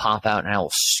I will pop out and I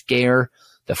will scare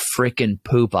the freaking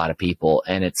poop out of people.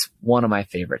 And it's one of my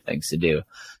favorite things to do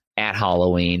at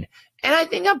Halloween. And I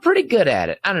think I'm pretty good at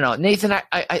it. I don't know. Nathan,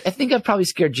 I think I've probably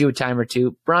scared you a time or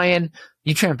two. Brian,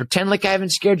 you try and pretend like I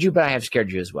haven't scared you, but I have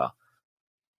scared you as well.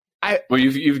 Well,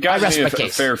 you've gotten me a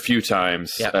case. fair few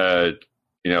times, Yep.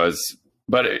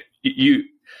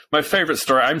 My favorite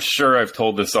story, I'm sure I've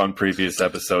told this on previous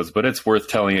episodes, but it's worth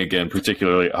telling again,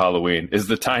 particularly at Halloween, is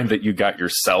the time that you got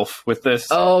yourself with this.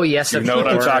 Oh, yes, You know what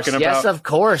I'm talking about? Yes, of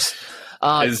course.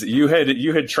 Is you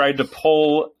had tried to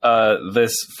pull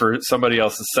this for somebody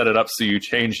else to set it up, so you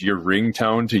changed your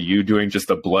ringtone to you doing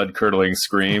just a blood-curdling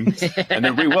scream. And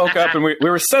then we woke up and we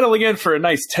were settling in for a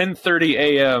nice 10:30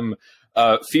 a.m.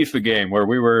 FIFA game where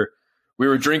we were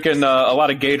drinking a lot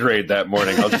of Gatorade that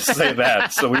morning. I'll just say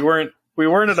that. So we weren't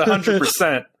at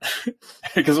 100%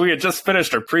 because we had just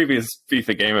finished our previous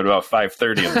FIFA game at about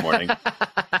 5:30 in the morning.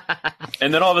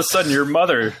 And then all of a sudden your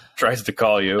mother tries to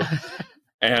call you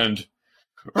and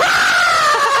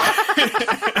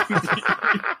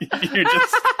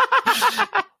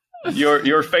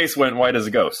your face went white as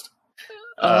a ghost.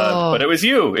 But it was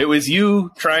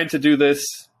you trying to do this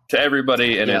to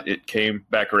everybody, and Yep. it came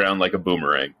back around like a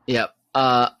boomerang. Yep.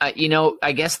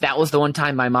 I guess that was the one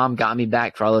time my mom got me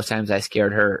back for all those times I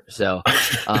scared her. So,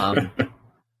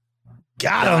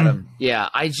 Got him. yeah,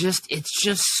 it's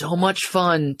just so much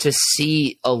fun to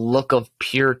see a look of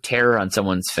pure terror on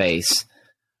someone's face,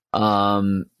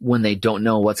 when they don't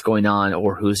know what's going on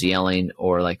or who's yelling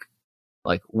or like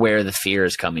where the fear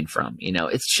is coming from.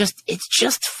 It's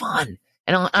just fun.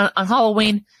 And on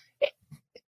Halloween,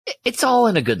 it's all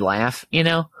in a good laugh,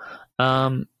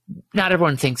 Not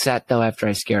everyone thinks that though after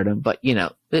I scared them, but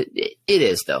it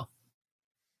is though.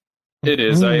 It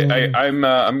is. I'm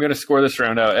going to score this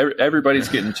round out. Everybody's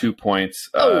getting 2 points,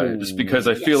 just because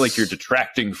I feel like you're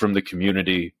detracting from the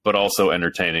community, but also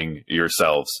entertaining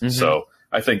yourselves. Mm-hmm. So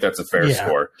I think that's a fair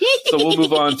score. So we'll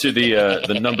move on to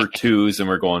the number 2s, and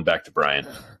we're going back to Brian.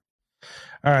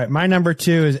 All right. My number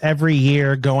 2 is every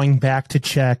year going back to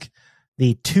check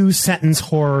the 2-sentence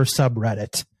horror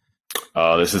subreddit.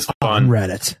 Oh, this is On fun.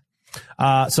 Reddit.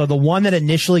 So the one that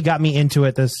initially got me into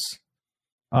it, this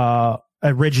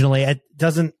originally. It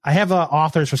doesn't. I have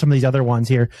authors for some of these other ones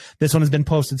here. This one has been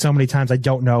posted so many times I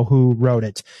don't know who wrote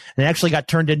it. And it actually got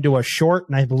turned into a short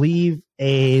and I believe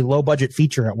a low budget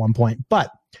feature at one point.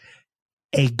 But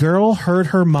a girl heard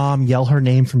her mom yell her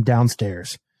name from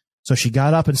downstairs. So she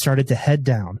got up and started to head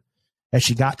down. As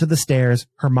she got to the stairs,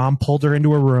 her mom pulled her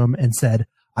into a room and said,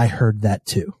 "I heard that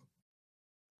too."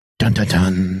 Dun, dun,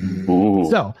 dun. Ooh.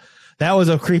 So that was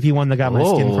a creepy one that got my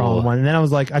skin crawling one. And then I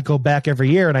was like, I go back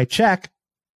every year and I check.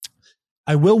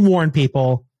 I will warn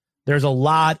people, there's a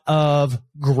lot of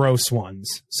gross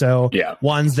ones. So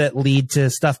ones that lead to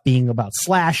stuff being about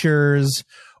slashers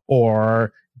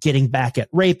or getting back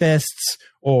at rapists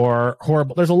or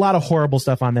horrible. There's a lot of horrible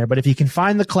stuff on there. But if you can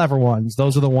find the clever ones,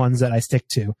 those are the ones that I stick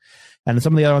to. And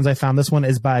some of the other ones I found, this one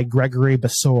is by Gregory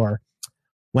Besor.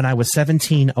 When I was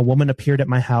 17, a woman appeared at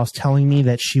my house telling me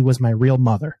that she was my real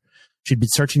mother. She'd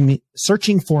been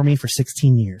searching for me for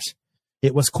 16 years.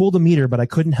 It was cool to meet her, but I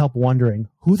couldn't help wondering,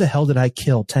 who the hell did I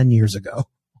kill 10 years ago?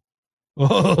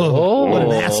 Oh, what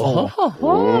an asshole.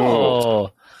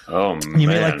 Oh, man. You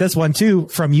may like this one too,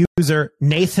 from user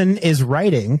Nathan is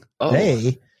writing.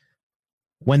 Hey,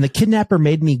 when the kidnapper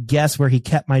made me guess where he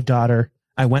kept my daughter,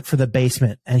 I went for the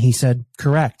basement and he said,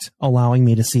 correct, allowing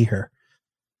me to see her.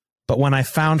 But when I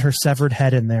found her severed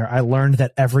head in there, I learned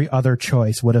that every other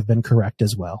choice would have been correct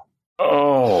as well.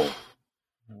 Oh.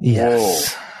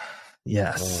 Yes. Whoa.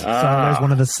 Yes. So there's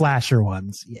one of the slasher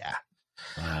ones. Yeah.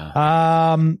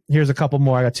 Wow. Here's a couple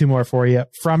more. I got two more for you.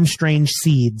 From Strange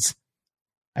Seeds.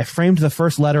 I framed the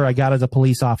first letter I got as a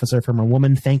police officer from a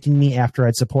woman thanking me after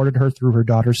I'd supported her through her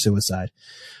daughter's suicide.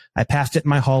 I passed it in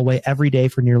my hallway every day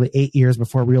for nearly 8 years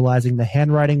before realizing the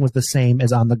handwriting was the same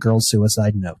as on the girl's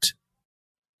suicide note.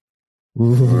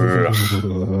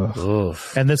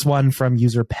 And this one from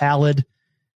user Pallid.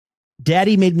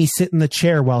 Daddy made me sit in the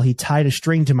chair while he tied a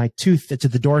string to my tooth to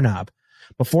the doorknob.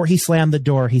 Before he slammed the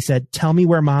door, he said, "Tell me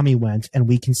where mommy went and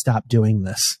we can stop doing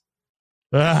this."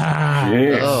 So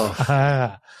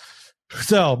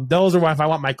those are if I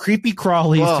want my creepy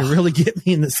crawlies to really get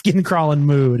me in the skin crawling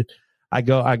mood, I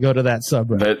go to that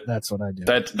subreddit. That's what I do.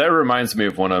 That reminds me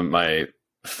of one of my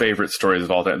favorite stories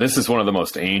of all time. This is one of the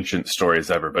most ancient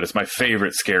stories ever, but it's my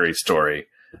favorite scary story,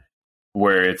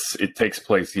 where it takes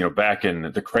place, back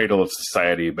in the cradle of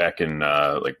society, back in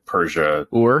like Persia,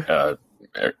 or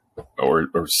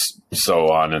so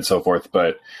on and so forth.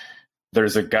 But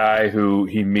there's a guy who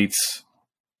he meets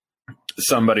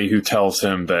somebody who tells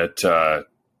him that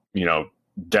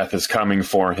death is coming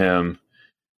for him,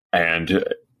 and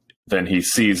then he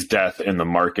sees death in the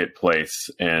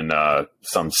marketplace in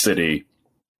some city,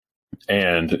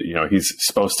 and he's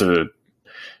supposed to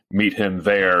meet him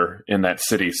there in that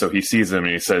city. So he sees him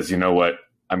and he says, "You know what?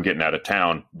 I'm getting out of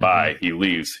town. Bye." Mm-hmm. He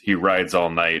leaves. He rides all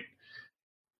night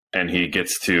and he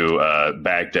gets to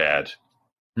Baghdad.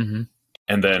 Mm-hmm.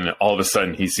 And then all of a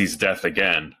sudden he sees death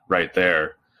again right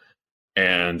there.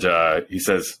 And he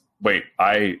says, "Wait,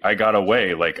 I got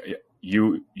away. Like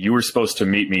you were supposed to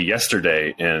meet me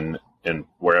yesterday in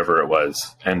wherever it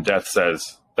was." And Death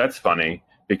says, "That's funny,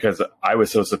 because I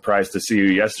was so surprised to see you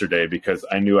yesterday because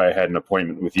I knew I had an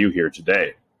appointment with you here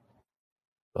today."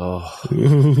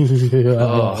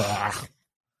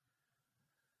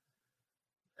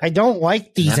 I don't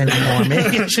like these anymore.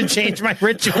 Maybe I should change my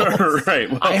ritual.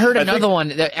 Right. Well, I heard another one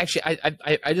that actually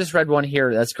I just read one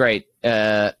here. That's great.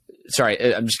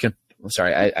 Sorry, I'm just gonna.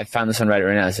 Sorry, I found this on Reddit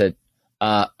right now. I said,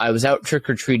 I was out trick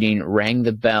or treating, rang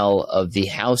the bell of the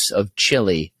House of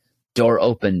Chili. Door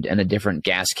opened and a different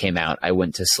gas came out. I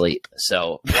went to sleep.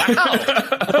 So, wow.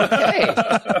 Okay.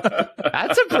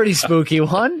 That's a pretty spooky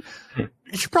one.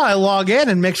 You should probably log in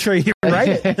and make sure you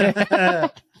write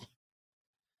it.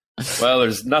 Well,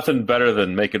 there's nothing better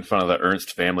than making fun of the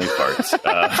Ernst family farts.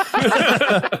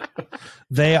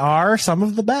 They are some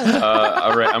of the best.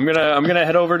 All right, I'm gonna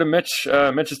head over to Mitch.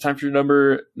 Mitch, it's time for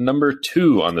your number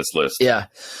 2 on this list. Yeah.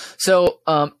 So,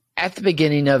 at the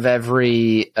beginning of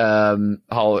every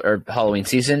Halloween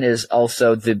season is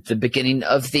also the beginning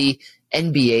of the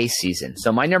NBA season.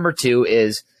 So my number 2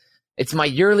 is, it's my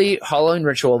yearly Halloween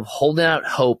ritual of holding out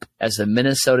hope as a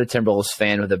Minnesota Timberwolves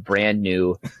fan with a brand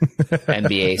new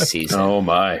NBA season. Oh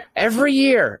my. Every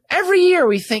year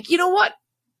we think, you know what?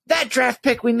 That draft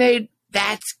pick we made,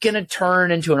 that's going to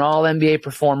turn into an all-NBA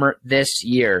performer this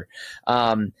year.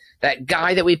 That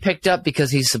guy that we picked up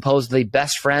because he's supposedly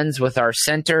best friends with our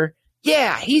center,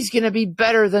 yeah, he's going to be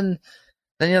better than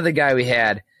the other guy we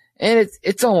had. And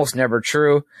it's almost never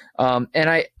true.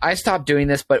 And I stopped doing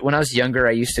this, but when I was younger,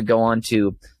 I used to go on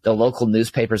to the local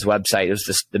newspaper's website. It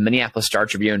was the Minneapolis Star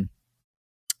Tribune.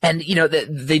 And,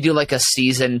 they do like a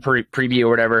season preview or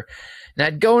whatever. And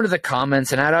I'd go into the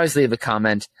comments, and I'd always leave a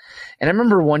comment. And I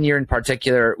remember one year in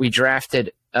particular, we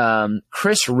drafted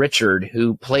Chris Richard,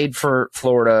 who played for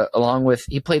Florida,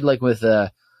 he played like with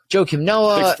Joakim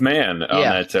Noah. Sixth man on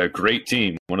that great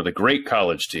team, one of the great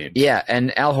college teams. Yeah,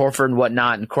 and Al Horford and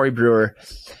whatnot, and Corey Brewer.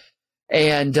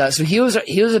 And so he was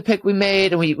a pick we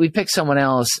made, and we picked someone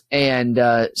else. And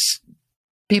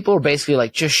people were basically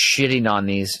like just shitting on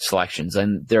these selections.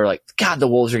 And they're like, God, the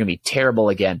Wolves are going to be terrible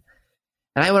again.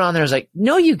 And I went on there and was like,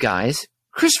 no, you guys,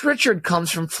 Chris Richard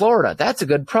comes from Florida. That's a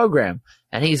good program.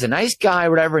 And he's a nice guy,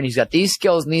 whatever, and he's got these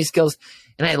skills and these skills.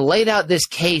 And I laid out this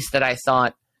case that I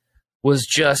thought was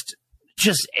just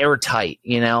airtight,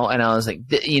 And I was like,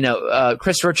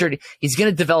 Chris Richard, he's going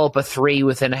to develop a 3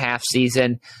 within a half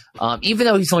season. Even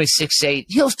though he's only 6'8",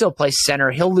 he'll still play center.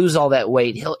 He'll lose all that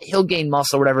weight. He'll gain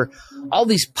muscle, whatever. All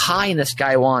these pie this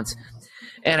guy wants.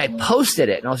 And I posted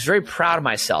it, and I was very proud of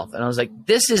myself. And I was like,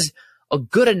 this is a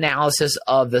good analysis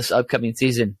of this upcoming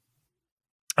season.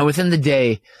 And within the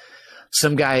day,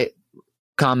 some guy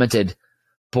commented,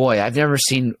 boy, I've never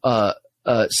seen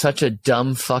such a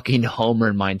dumb fucking homer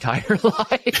in my entire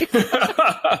life.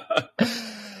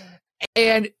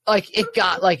 And like it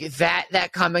got like that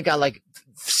comment got like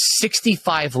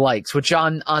 65 likes, which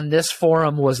on this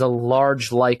forum was a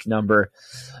large like number.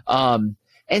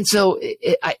 And so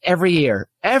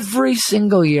every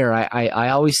single year, I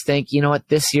always think, you know what,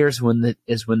 this year is when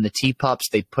the T-Pups,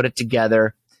 they put it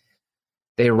together.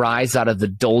 They rise out of the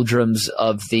doldrums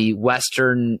of the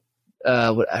Western,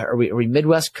 are we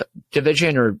Midwest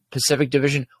Division or Pacific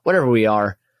Division? Whatever we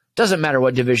are. Doesn't matter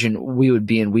what division we would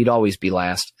be in, we'd always be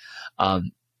last. Yep.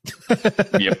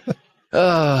 Spoken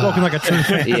like a true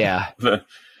fan. Yeah. But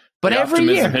the every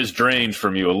optimism year has drained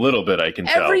from you a little bit, I can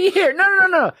tell. Every year.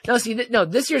 No. See,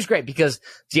 this year's great because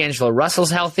D'Angelo Russell's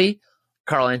healthy.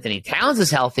 Karl Anthony Towns is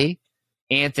healthy.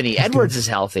 Anthony Edwards is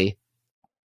healthy.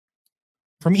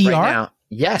 From ER? Right now.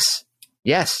 Yes.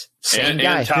 Same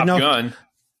guy. And Top Gun.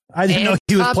 I didn't know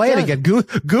he was playing again.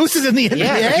 Goose is in the NBA?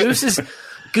 Yeah,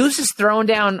 Goose is throwing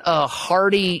down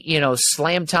hearty,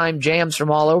 slam time jams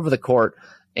from all over the court.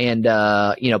 And,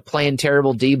 playing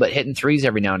terrible D, but hitting threes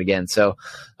every now and again. So,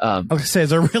 I was gonna say, is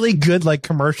there really good like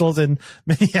commercials in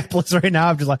Minneapolis right now?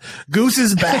 I'm just like, Goose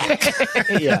is back.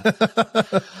 Yeah.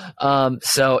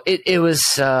 So it was,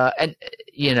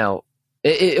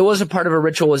 it was a part of a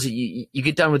ritual. Was you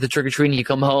get done with the trick or treating, you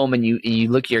come home and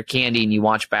you look at your candy and you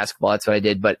watch basketball. That's what I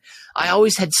did. But I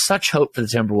always had such hope for the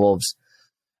Timberwolves,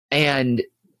 and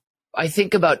I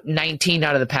think about 19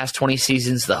 out of the past 20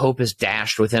 seasons, the hope is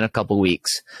dashed within a couple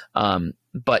weeks.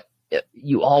 But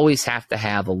you always have to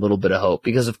have a little bit of hope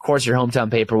because, of course, your hometown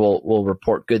paper will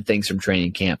report good things from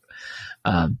training camp.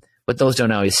 But those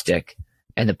don't always stick,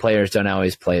 and the players don't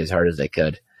always play as hard as they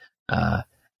could. And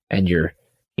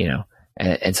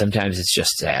and sometimes it's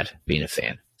just sad being a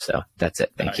fan. So that's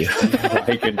it. Thank you.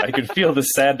 I can feel the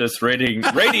sadness radiating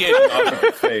off of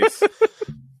your face.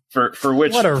 For the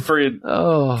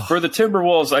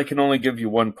Timberwolves, I can only give you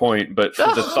 1 point, but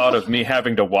for the thought of me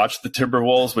having to watch the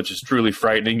Timberwolves, which is truly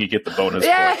frightening, you get the bonus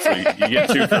point. So you get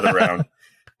 2 for the round.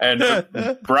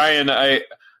 And Brian, I'm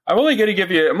only going to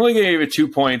give you 2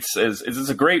 points. It's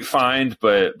a great find,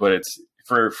 but it's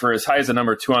for as high as a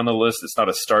number 2 on the list, it's not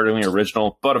a startlingly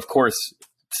original. But of course,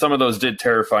 some of those did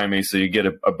terrify me, so you get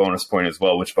a bonus point as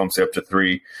well, which bumps you up to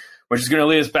 3, which is going to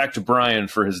lead us back to Brian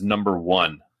for his number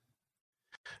 1.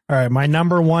 All right, my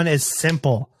number 1 is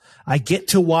simple. I get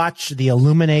to watch the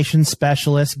illumination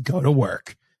specialist go to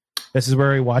work. This is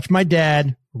where we watch my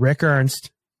dad, Rick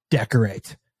Ernst,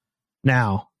 decorate.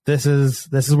 Now, this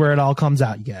is where it all comes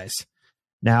out, you guys.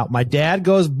 Now, my dad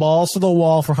goes balls to the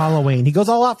wall for Halloween. He goes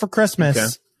all out for Christmas, okay.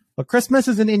 But Christmas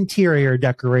is an interior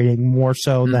decorating more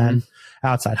so than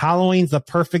outside. Halloween's the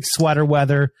perfect sweater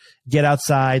weather. Get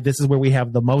outside. This is where we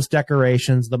have the most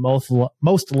decorations, the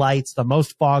most lights, the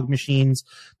most fog machines,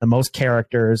 the most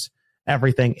characters.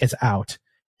 Everything is out.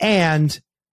 And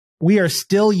we are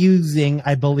still using,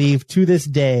 I believe, to this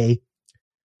day,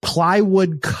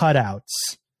 plywood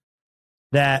cutouts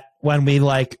that when we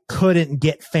couldn't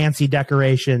get fancy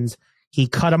decorations, he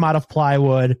cut them out of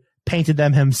plywood, painted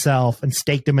them himself, and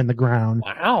staked them in the ground.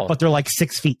 Wow. But they're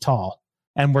 6 feet tall.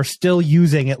 And we're still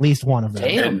using at least one of them.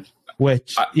 Damn.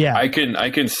 Which, yeah. I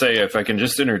can say, if I can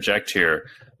just interject here,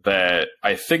 that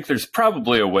I think there's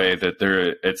probably a way that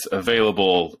it's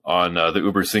available on the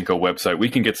Uber Cinco website. We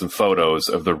can get some photos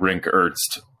of the Rick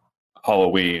Ernst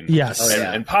Halloween. Yes.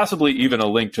 And possibly even a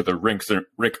link to the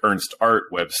Rick Ernst art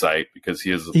website, because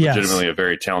he is legitimately a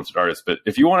very talented artist. But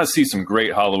if you want to see some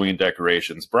great Halloween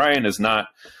decorations, Brian is not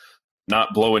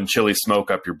not blowing chili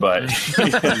smoke up your butt. He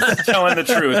is telling the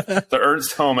truth. The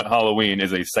Ernst home at Halloween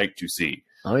is a sight to see.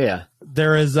 Oh yeah.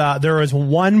 There is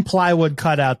one plywood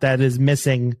cutout that is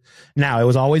missing now. It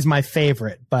was always my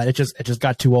favorite, but it just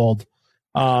got too old.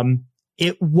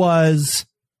 It was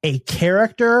a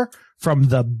character from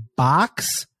the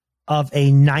box of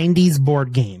a 90s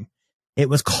board game. It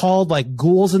was called like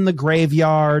Ghouls in the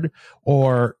Graveyard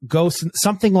or Ghosts,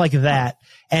 something like that.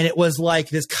 And it was like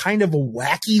this kind of a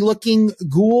wacky looking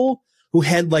ghoul who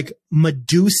had like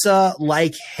Medusa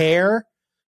like hair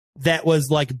that was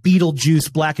like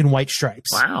Beetlejuice black and white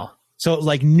stripes. Wow. So it was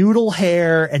like noodle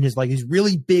hair and just like these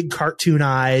really big cartoon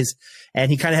eyes. And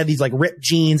he kind of had these like ripped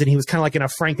jeans and he was kind of like in a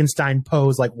Frankenstein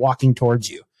pose, like walking towards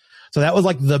you. So that was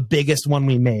like the biggest one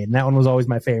we made. And that one was always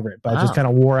my favorite, but it just kind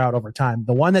of wore out over time.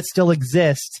 The one that still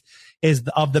exists is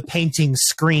of the painting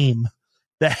Scream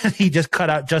that he just cut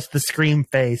out just the Scream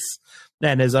face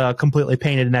and is completely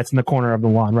painted. And that's in the corner of the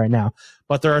lawn right now.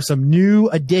 But there are some new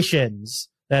additions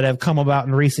that have come about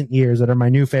in recent years that are my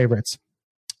new favorites.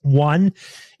 One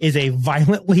is a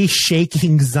violently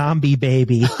shaking zombie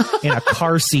baby in a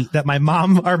car seat that my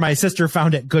mom or my sister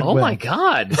found at Goodwill. Oh my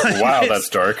God. Wow, that's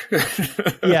dark.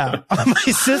 Yeah. My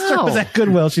sister was at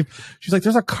Goodwill. She's like,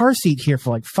 there's a car seat here for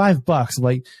like $5. I'm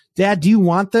like, Dad, do you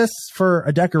want this for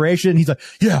a decoration? And he's like,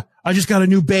 yeah, I just got a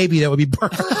new baby that would be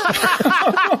perfect.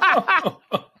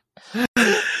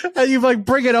 And you like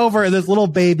bring it over and this little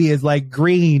baby is like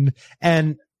green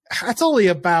and it's only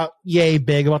about yay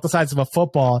big, about the size of a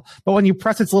football. But when you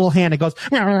press its little hand, it goes,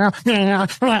 and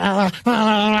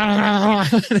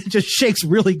it just shakes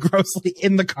really grossly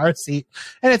in the car seat.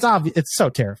 And it's obvious. It's so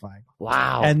terrifying.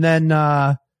 Wow. And then,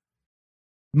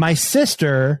 my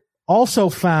sister also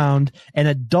found an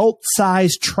adult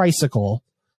sized tricycle.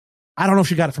 I don't know if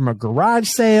she got it from a garage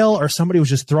sale or somebody was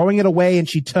just throwing it away and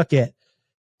she took it.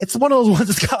 It's one of those ones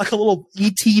that's got like a little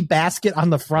ET basket on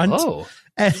the front. Oh.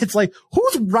 And it's like,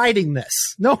 who's riding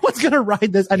this? No one's going to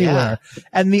ride this anywhere. Yeah.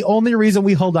 And the only reason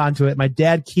we hold on to it, my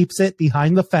dad keeps it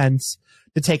behind the fence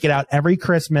to take it out every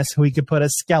Christmas so he could put a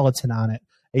skeleton on it.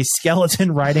 A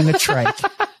skeleton riding a trike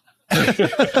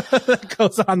that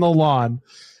goes on the lawn.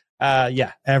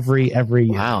 Yeah, every year.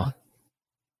 Wow.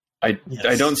 I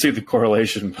don't see the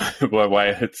correlation why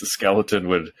it's a skeleton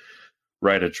would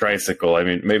ride a tricycle. I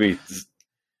mean, maybe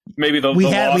the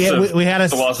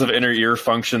loss of inner ear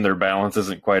function, their balance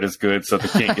isn't quite as good, so they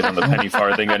can't get on the penny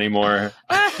farthing anymore.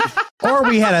 Or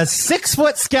we had a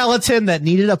 6-foot skeleton that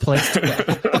needed a place to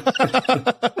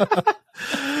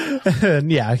go.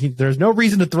 And yeah, there's no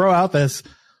reason to throw out this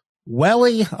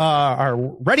our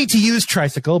ready-to-use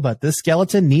tricycle, but this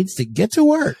skeleton needs to get to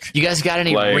work. You guys got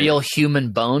any real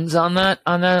human bones on those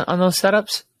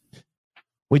setups?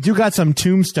 We do got some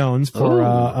tombstones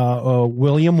for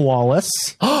William Wallace.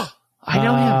 I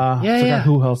know him. Yeah,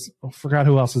 Forgot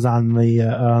who else is on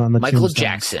the Michael tombstones.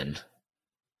 Jackson.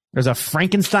 There's a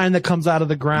Frankenstein that comes out of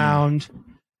the ground.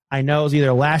 I know it was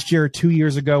either last year or 2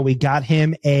 years ago. We got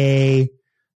him a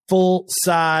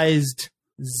full-sized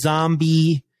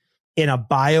zombie in a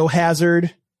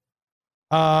biohazard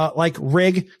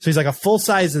rig. So he's like a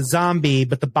full-size zombie,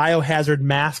 but the biohazard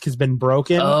mask has been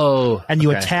broken. Oh. And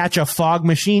you attach a fog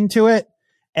machine to it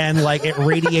and like it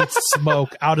radiates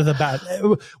smoke out of the back.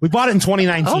 We bought it in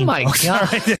 2019. Oh my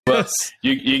God. Well,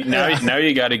 now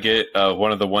you got to get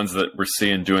one of the ones that we're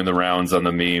seeing doing the rounds on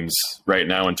the memes right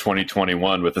now in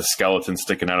 2021 with a skeleton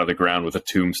sticking out of the ground with a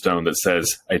tombstone that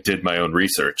says, I did my own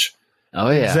research. Oh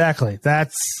yeah. Exactly.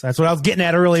 That's what I was getting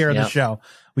at earlier in the show.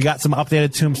 We got some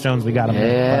updated tombstones. We got them.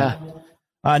 Yeah.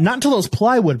 Not until those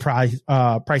plywood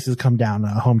prices come down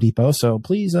at Home Depot. So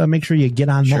please make sure you get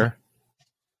on that.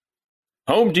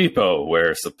 Home Depot,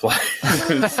 where supply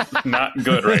is not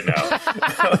good right now.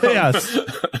 Yes.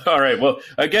 All right. Well,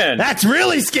 again, that's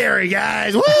really scary,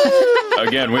 guys. Woo!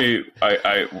 Again,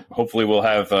 I hopefully we'll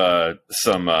have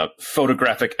some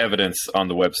photographic evidence on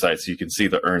the website so you can see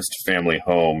the Ernst family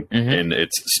home in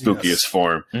its spookiest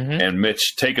form. And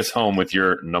Mitch, take us home with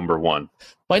your number one.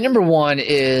 My number one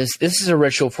this is a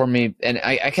ritual for me, and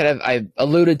I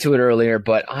alluded to it earlier,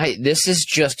 but this is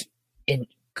just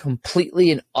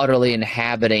completely and utterly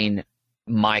inhabiting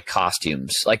my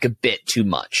costumes, like a bit too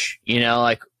much,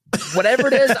 like whatever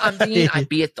it is I'm being, I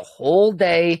be it the whole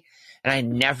day and I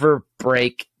never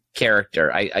break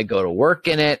character. I go to work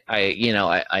in it.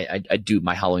 I do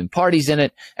my Halloween parties in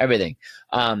it, everything.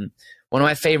 One of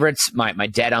my favorites, my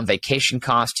Dead on Vacation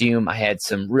costume. I had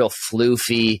some real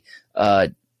floofy,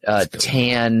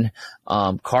 tan,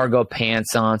 cargo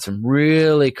pants on, some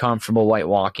really comfortable white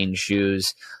walking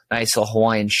shoes, nice little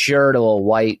Hawaiian shirt, a little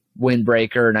white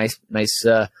windbreaker, nice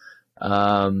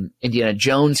Indiana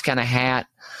Jones kind of hat.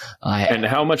 And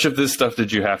how much of this stuff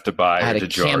did you have to buy? I had or a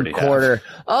did you already camcorder.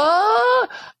 have?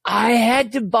 I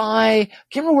had to buy. I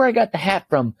can't remember where I got the hat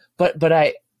from, but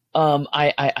I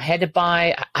had to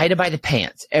buy the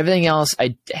pants. Everything else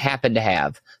I happened to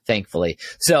have, thankfully.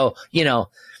 So,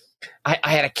 I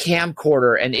had a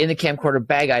camcorder, and in the camcorder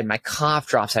bag, I had my cough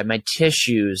drops, I had my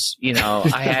tissues,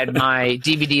 I had my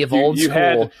DVD of Old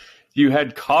School. You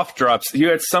had cough drops. You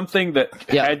had something that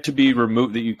had to be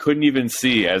removed that you couldn't even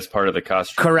see as part of the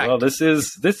costume. Correct. Well, this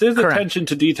is attention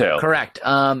to detail. Correct.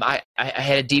 I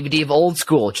had a DVD of Old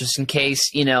School just in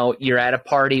case, you're at a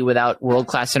party without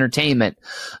world-class entertainment.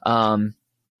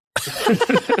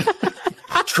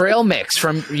 Trail mix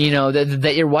from,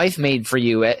 that your wife made for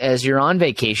you as you're on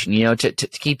vacation, to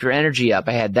keep your energy up.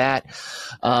 I had that.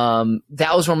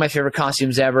 That was one of my favorite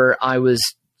costumes ever.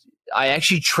 I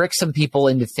actually tricked some people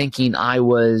into thinking I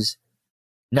was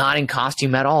not in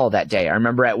costume at all that day. I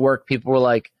remember at work, people were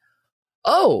like,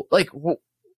 "Oh, like,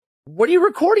 what are you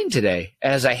recording today?"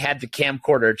 As I had the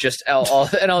camcorder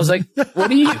and I was like, what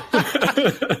do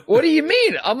you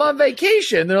mean? I'm on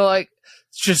vacation. They're like,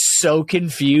 just so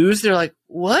confused. They're like,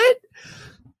 what?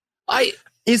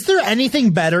 Is there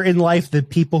anything better in life than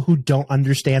people who don't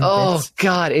understand Oh bits?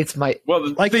 God, it's my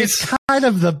it's kind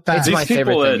of the best. It's my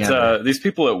favorite thing ever. These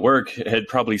people at work had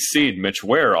probably seen Mitch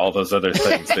wear all those other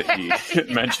things that he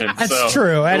mentioned. That's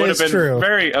true. That is true.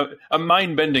 Very a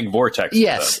mind-bending vortex.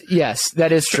 Yes,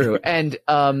 that is true. And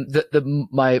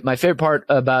my favorite part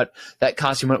about that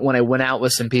costume when I went out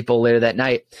with some people later that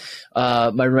night,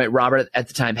 my roommate Robert at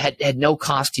the time had no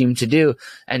costume to do,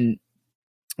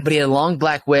 but he had a long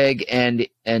black wig and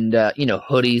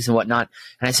hoodies and whatnot.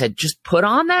 And I said, just put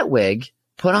on that wig,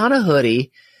 put on a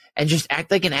hoodie, and just act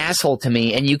like an asshole to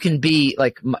me. And you can be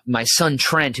like my son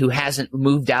Trent, who hasn't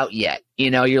moved out yet.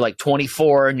 You're like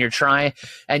 24 and you're trying,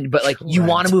 but like you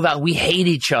want to move out. We hate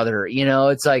each other.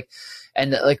 It's like,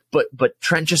 and like, but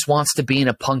Trent just wants to be in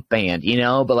a punk band,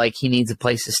 but like he needs a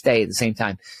place to stay at the same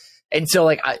time. And so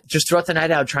like I just throughout the night,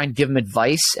 I would try and give him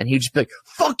advice, and he'd just be like,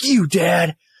 "Fuck you,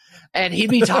 Dad." And he'd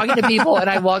be talking to people, and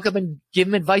I'd walk up and give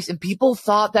him advice, and people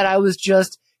thought that I was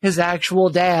just his actual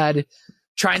dad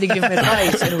trying to give him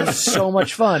advice, and it was so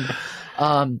much fun.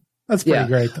 That's pretty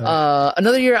great, though.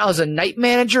 Another year, I was a night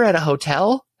manager at a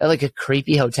hotel, at like a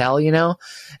creepy hotel, and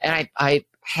I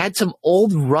had some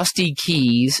old rusty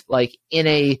keys, like in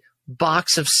a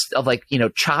box of like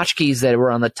tchotchkes that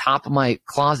were on the top of my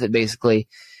closet, basically.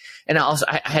 And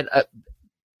I had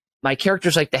my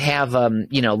characters like to have,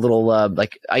 little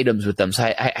like items with them. So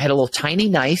I had a little tiny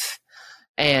knife,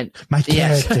 and my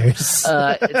characters,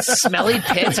 smelly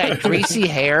pits. I had greasy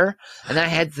hair, and then I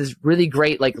had this really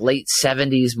great like late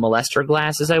 70s molester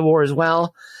glasses I wore as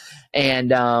well.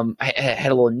 And I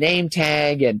had a little name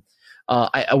tag, and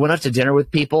I went out to dinner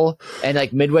with people, and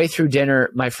like midway through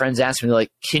dinner, my friends asked me like,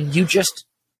 "Can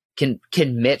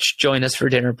Mitch join us for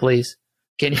dinner, please?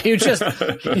 Can you just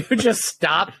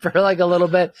stop for like a little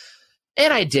bit?"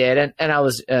 And I did, and I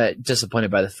was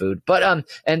disappointed by the food. But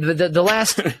and the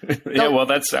last well,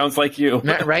 that sounds like you,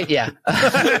 right? Yeah, very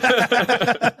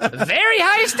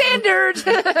high standards.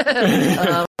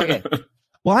 Okay.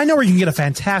 Well, I know where you can get a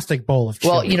fantastic bowl of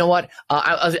chili. Well, you know what?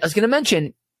 I was going to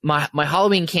mention my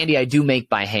Halloween candy I do make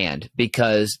by hand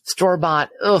because store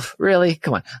bought. Ugh, really?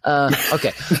 Come on.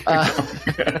 Okay.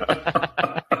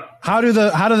 How do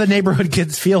the neighborhood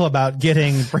kids feel about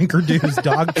getting Brinker-Du's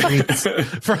dog treats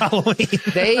for Halloween?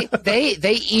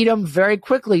 They eat them very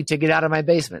quickly to get out of my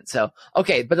basement. So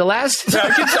okay, but the last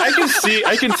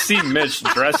I can see Mitch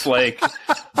dressed like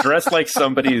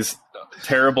somebody's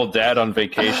terrible dad on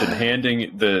vacation,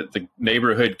 handing the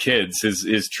neighborhood kids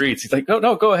his treats. He's like,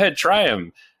 no, go ahead, try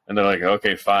them, and they're like,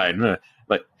 okay, fine.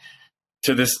 Like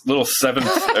to this little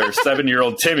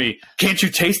 7-year-old Timmy, can't you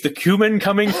taste the cumin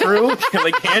coming through?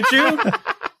 Like, can't you?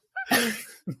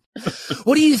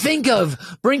 What do you think of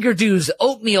Brinker-Du's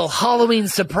oatmeal Halloween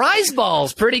surprise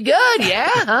balls? Pretty good,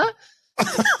 yeah? Huh?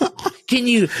 Can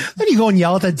you? Then you go and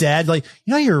yell at the dad, like,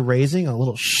 you're raising a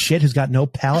little shit who's got no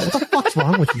palate. What the fuck's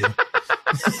wrong with you?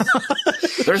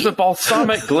 There's a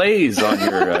balsamic glaze on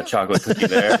your chocolate cookie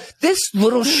there. This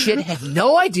little shit had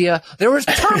no idea there was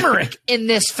turmeric in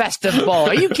this festive ball.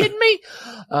 Are you kidding me?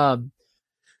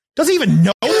 Doesn't even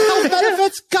know those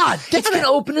benefits? God, it's going to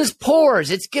open his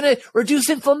pores. It's going to reduce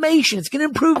inflammation. It's going to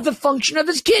improve the function of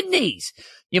his kidneys.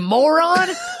 You moron.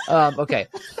 Okay.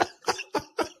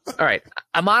 All right,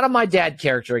 I'm out of my dad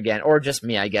character again, or just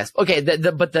me, I guess. Okay,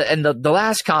 the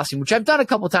last costume, which I've done a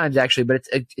couple times actually, but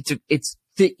it's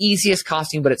the easiest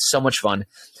costume, but it's so much fun.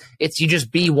 It's you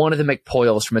just be one of the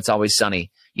McPoyles from It's Always Sunny.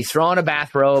 You throw on a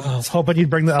bathrobe, I was hoping you'd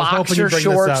bring boxer this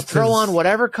shorts, up. throw on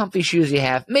whatever comfy shoes you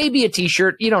have, maybe a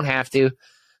t-shirt. You don't have to.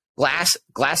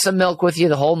 Glass of milk with you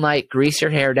the whole night. Grease your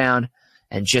hair down,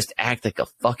 and just act like a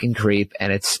fucking creep.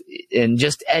 And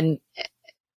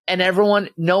everyone,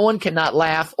 no one cannot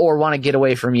laugh or want to get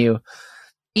away from you.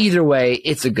 Either way,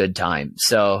 it's a good time.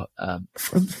 So,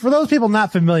 for those people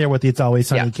not familiar with the It's Always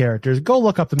Sunny characters, go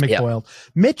look up the McBoyle.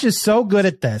 Mitch is so good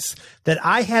at this that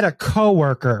I had a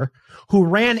coworker who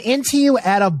ran into you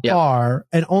at a bar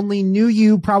and only knew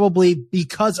you probably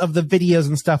because of the videos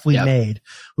and stuff we made,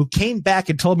 who came back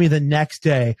and told me the next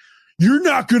day, "You're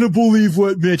not going to believe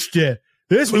what Mitch did.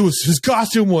 His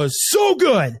costume was so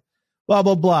good." Blah,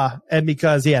 blah, blah. And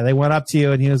because, they went up to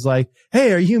you and he was like,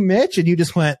 "Hey, are you Mitch?" And you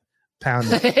just went, "Pound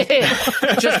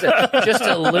it." just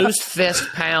a loose fist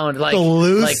pound, like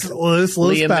loose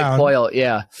Liam pound. McPoyle.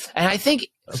 Yeah. And I think,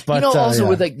 also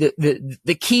with like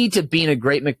the key to being a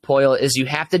great McPoyle is you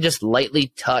have to just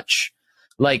lightly touch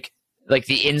like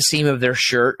the inseam of their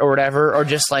shirt or whatever, or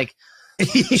just like,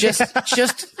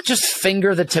 just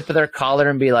finger the tip of their collar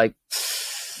and be like,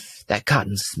 "That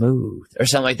cotton's smooth," or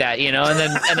something like that,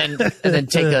 and then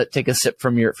take a sip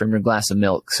from your glass of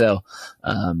milk. So,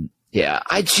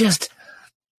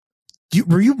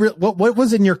 what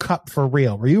was in your cup for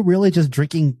real? Were you really just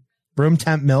drinking room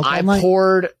temp milk all night? I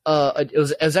poured, it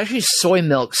was actually soy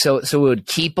milk. So it would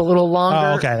keep a little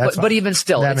longer. Oh, okay. That's but even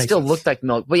still, that it still sense. looked like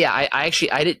milk. But yeah, I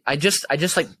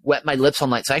just like wet my lips all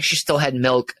night. So I actually still had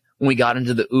milk when we got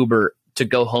into the Uber to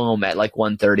go home at like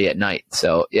 1:30 at night.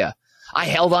 So yeah, I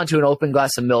held onto an open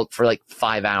glass of milk for like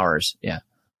 5 hours. Yeah.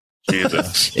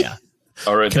 Jesus. Yeah.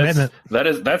 All right, Commitment.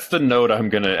 that's the note I'm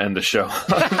going to end the show.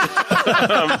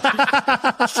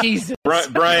 Jesus.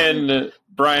 Brian,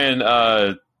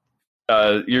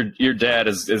 your dad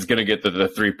is going to get the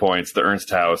 3 points. The Ernst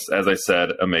House, as I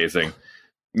said, amazing.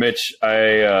 Mitch,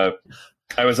 I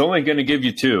was only going to give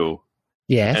you 2.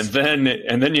 Yes.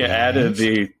 And then you added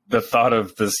the thought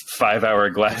of this 5-hour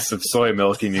glass of soy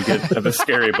milk, and you get the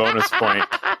scary bonus point.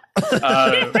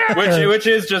 Which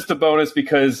is just a bonus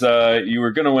because you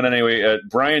were going to win anyway.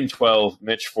 Brian 12,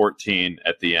 Mitch 14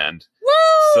 at the end.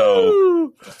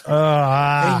 Woo!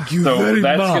 Thank you So very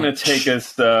that's much. going to take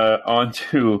us on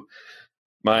to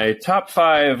my top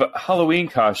 5 Halloween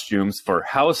costumes for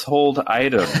household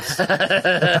items. All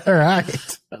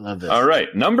right. I love this. All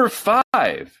right, number 5,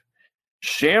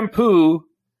 shampoo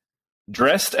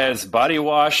dressed as body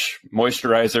wash,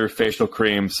 moisturizer, facial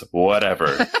creams, whatever.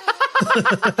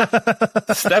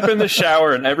 Step in the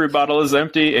shower and every bottle is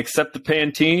empty except the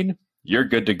Pantene. You're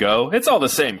good to go. It's all the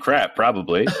same crap,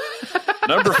 probably.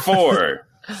 Number 4,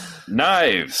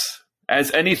 knives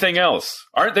as anything else.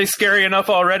 Aren't they scary enough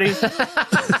already?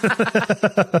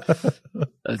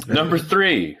 Number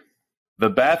 3, the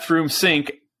bathroom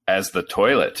sink as the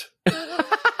toilet.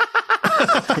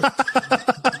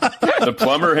 The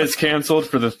plumber has canceled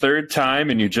for the 3rd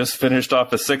time and you just finished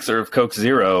off a 6er of Coke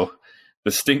Zero.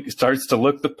 The stink starts to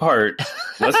look the part.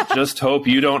 Let's just hope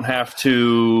you don't have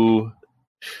to.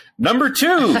 Number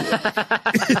 2,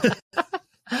 the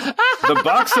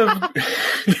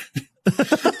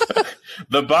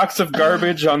box of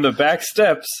garbage on the back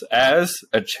steps as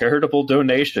a charitable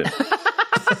donation.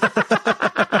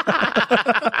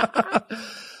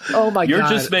 Oh my God. You're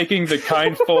just making the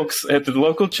kind folks at the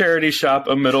local charity shop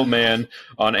a middleman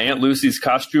on Aunt Lucy's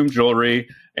costume jewelry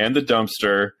and the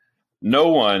dumpster. No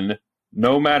one,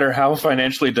 no matter how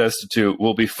financially destitute,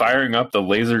 will be firing up the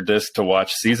laser disc to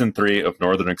watch season 3 of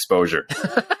Northern Exposure.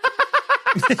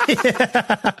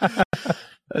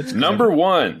 Number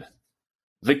 1,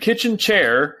 the kitchen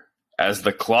chair as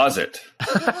the closet.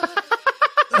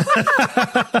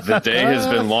 The day has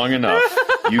been long enough.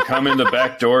 You come in the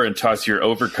back door and toss your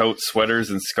overcoat, sweaters,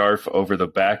 and scarf over the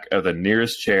back of the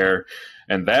nearest chair,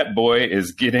 and that boy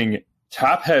is getting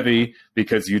top heavy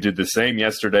because you did the same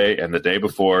yesterday and the day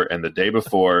before and the day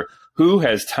before. Who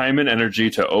has time and energy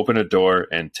to open a door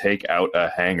and take out a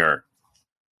hanger?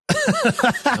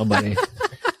 Nobody.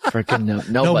 Freaking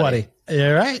nobody.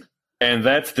 You're right. And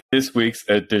that's this week's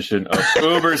edition of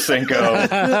Uber Cinco.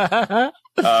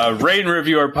 Rate and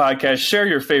review our podcast. Share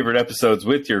your favorite episodes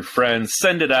with your friends.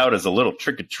 Send it out as a little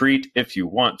trick-or-treat if you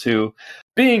want to.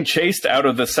 Being chased out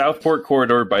of the Southport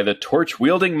corridor by the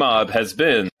torch-wielding mob has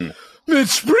been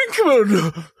Mitch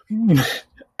Brinkman.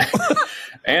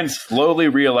 And slowly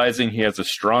realizing he has a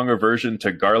strong aversion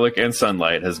to garlic and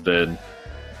sunlight has been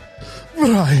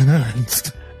Brian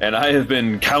Ernst. And I have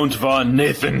been Count von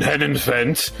Nathan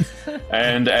Hennenfent.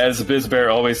 And as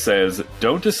Bizbear always says,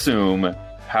 don't assume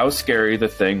how scary the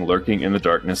thing lurking in the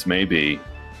darkness may be.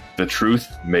 The truth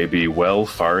may be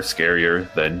far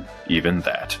scarier than even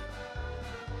that.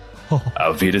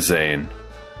 Auf Wiedersehen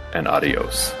and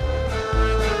adios.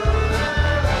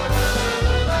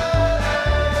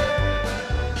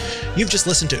 You've just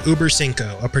listened to Uber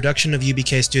Cinco, a production of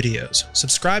UBK Studios.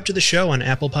 Subscribe to the show on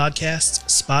Apple Podcasts,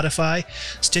 Spotify,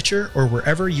 Stitcher, or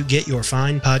wherever you get your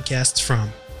fine podcasts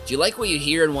from. If you like what you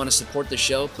hear and want to support the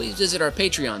show, please visit our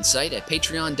Patreon site at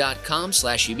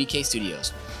patreon.com/UBK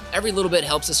Studios. Every little bit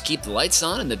helps us keep the lights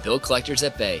on and the bill collectors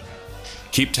at bay.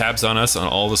 Keep tabs on us on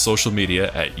all the social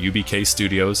media at UBK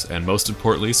Studios, and most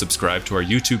importantly, subscribe to our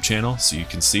YouTube channel so you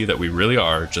can see that we really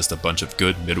are just a bunch of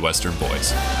good Midwestern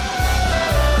boys.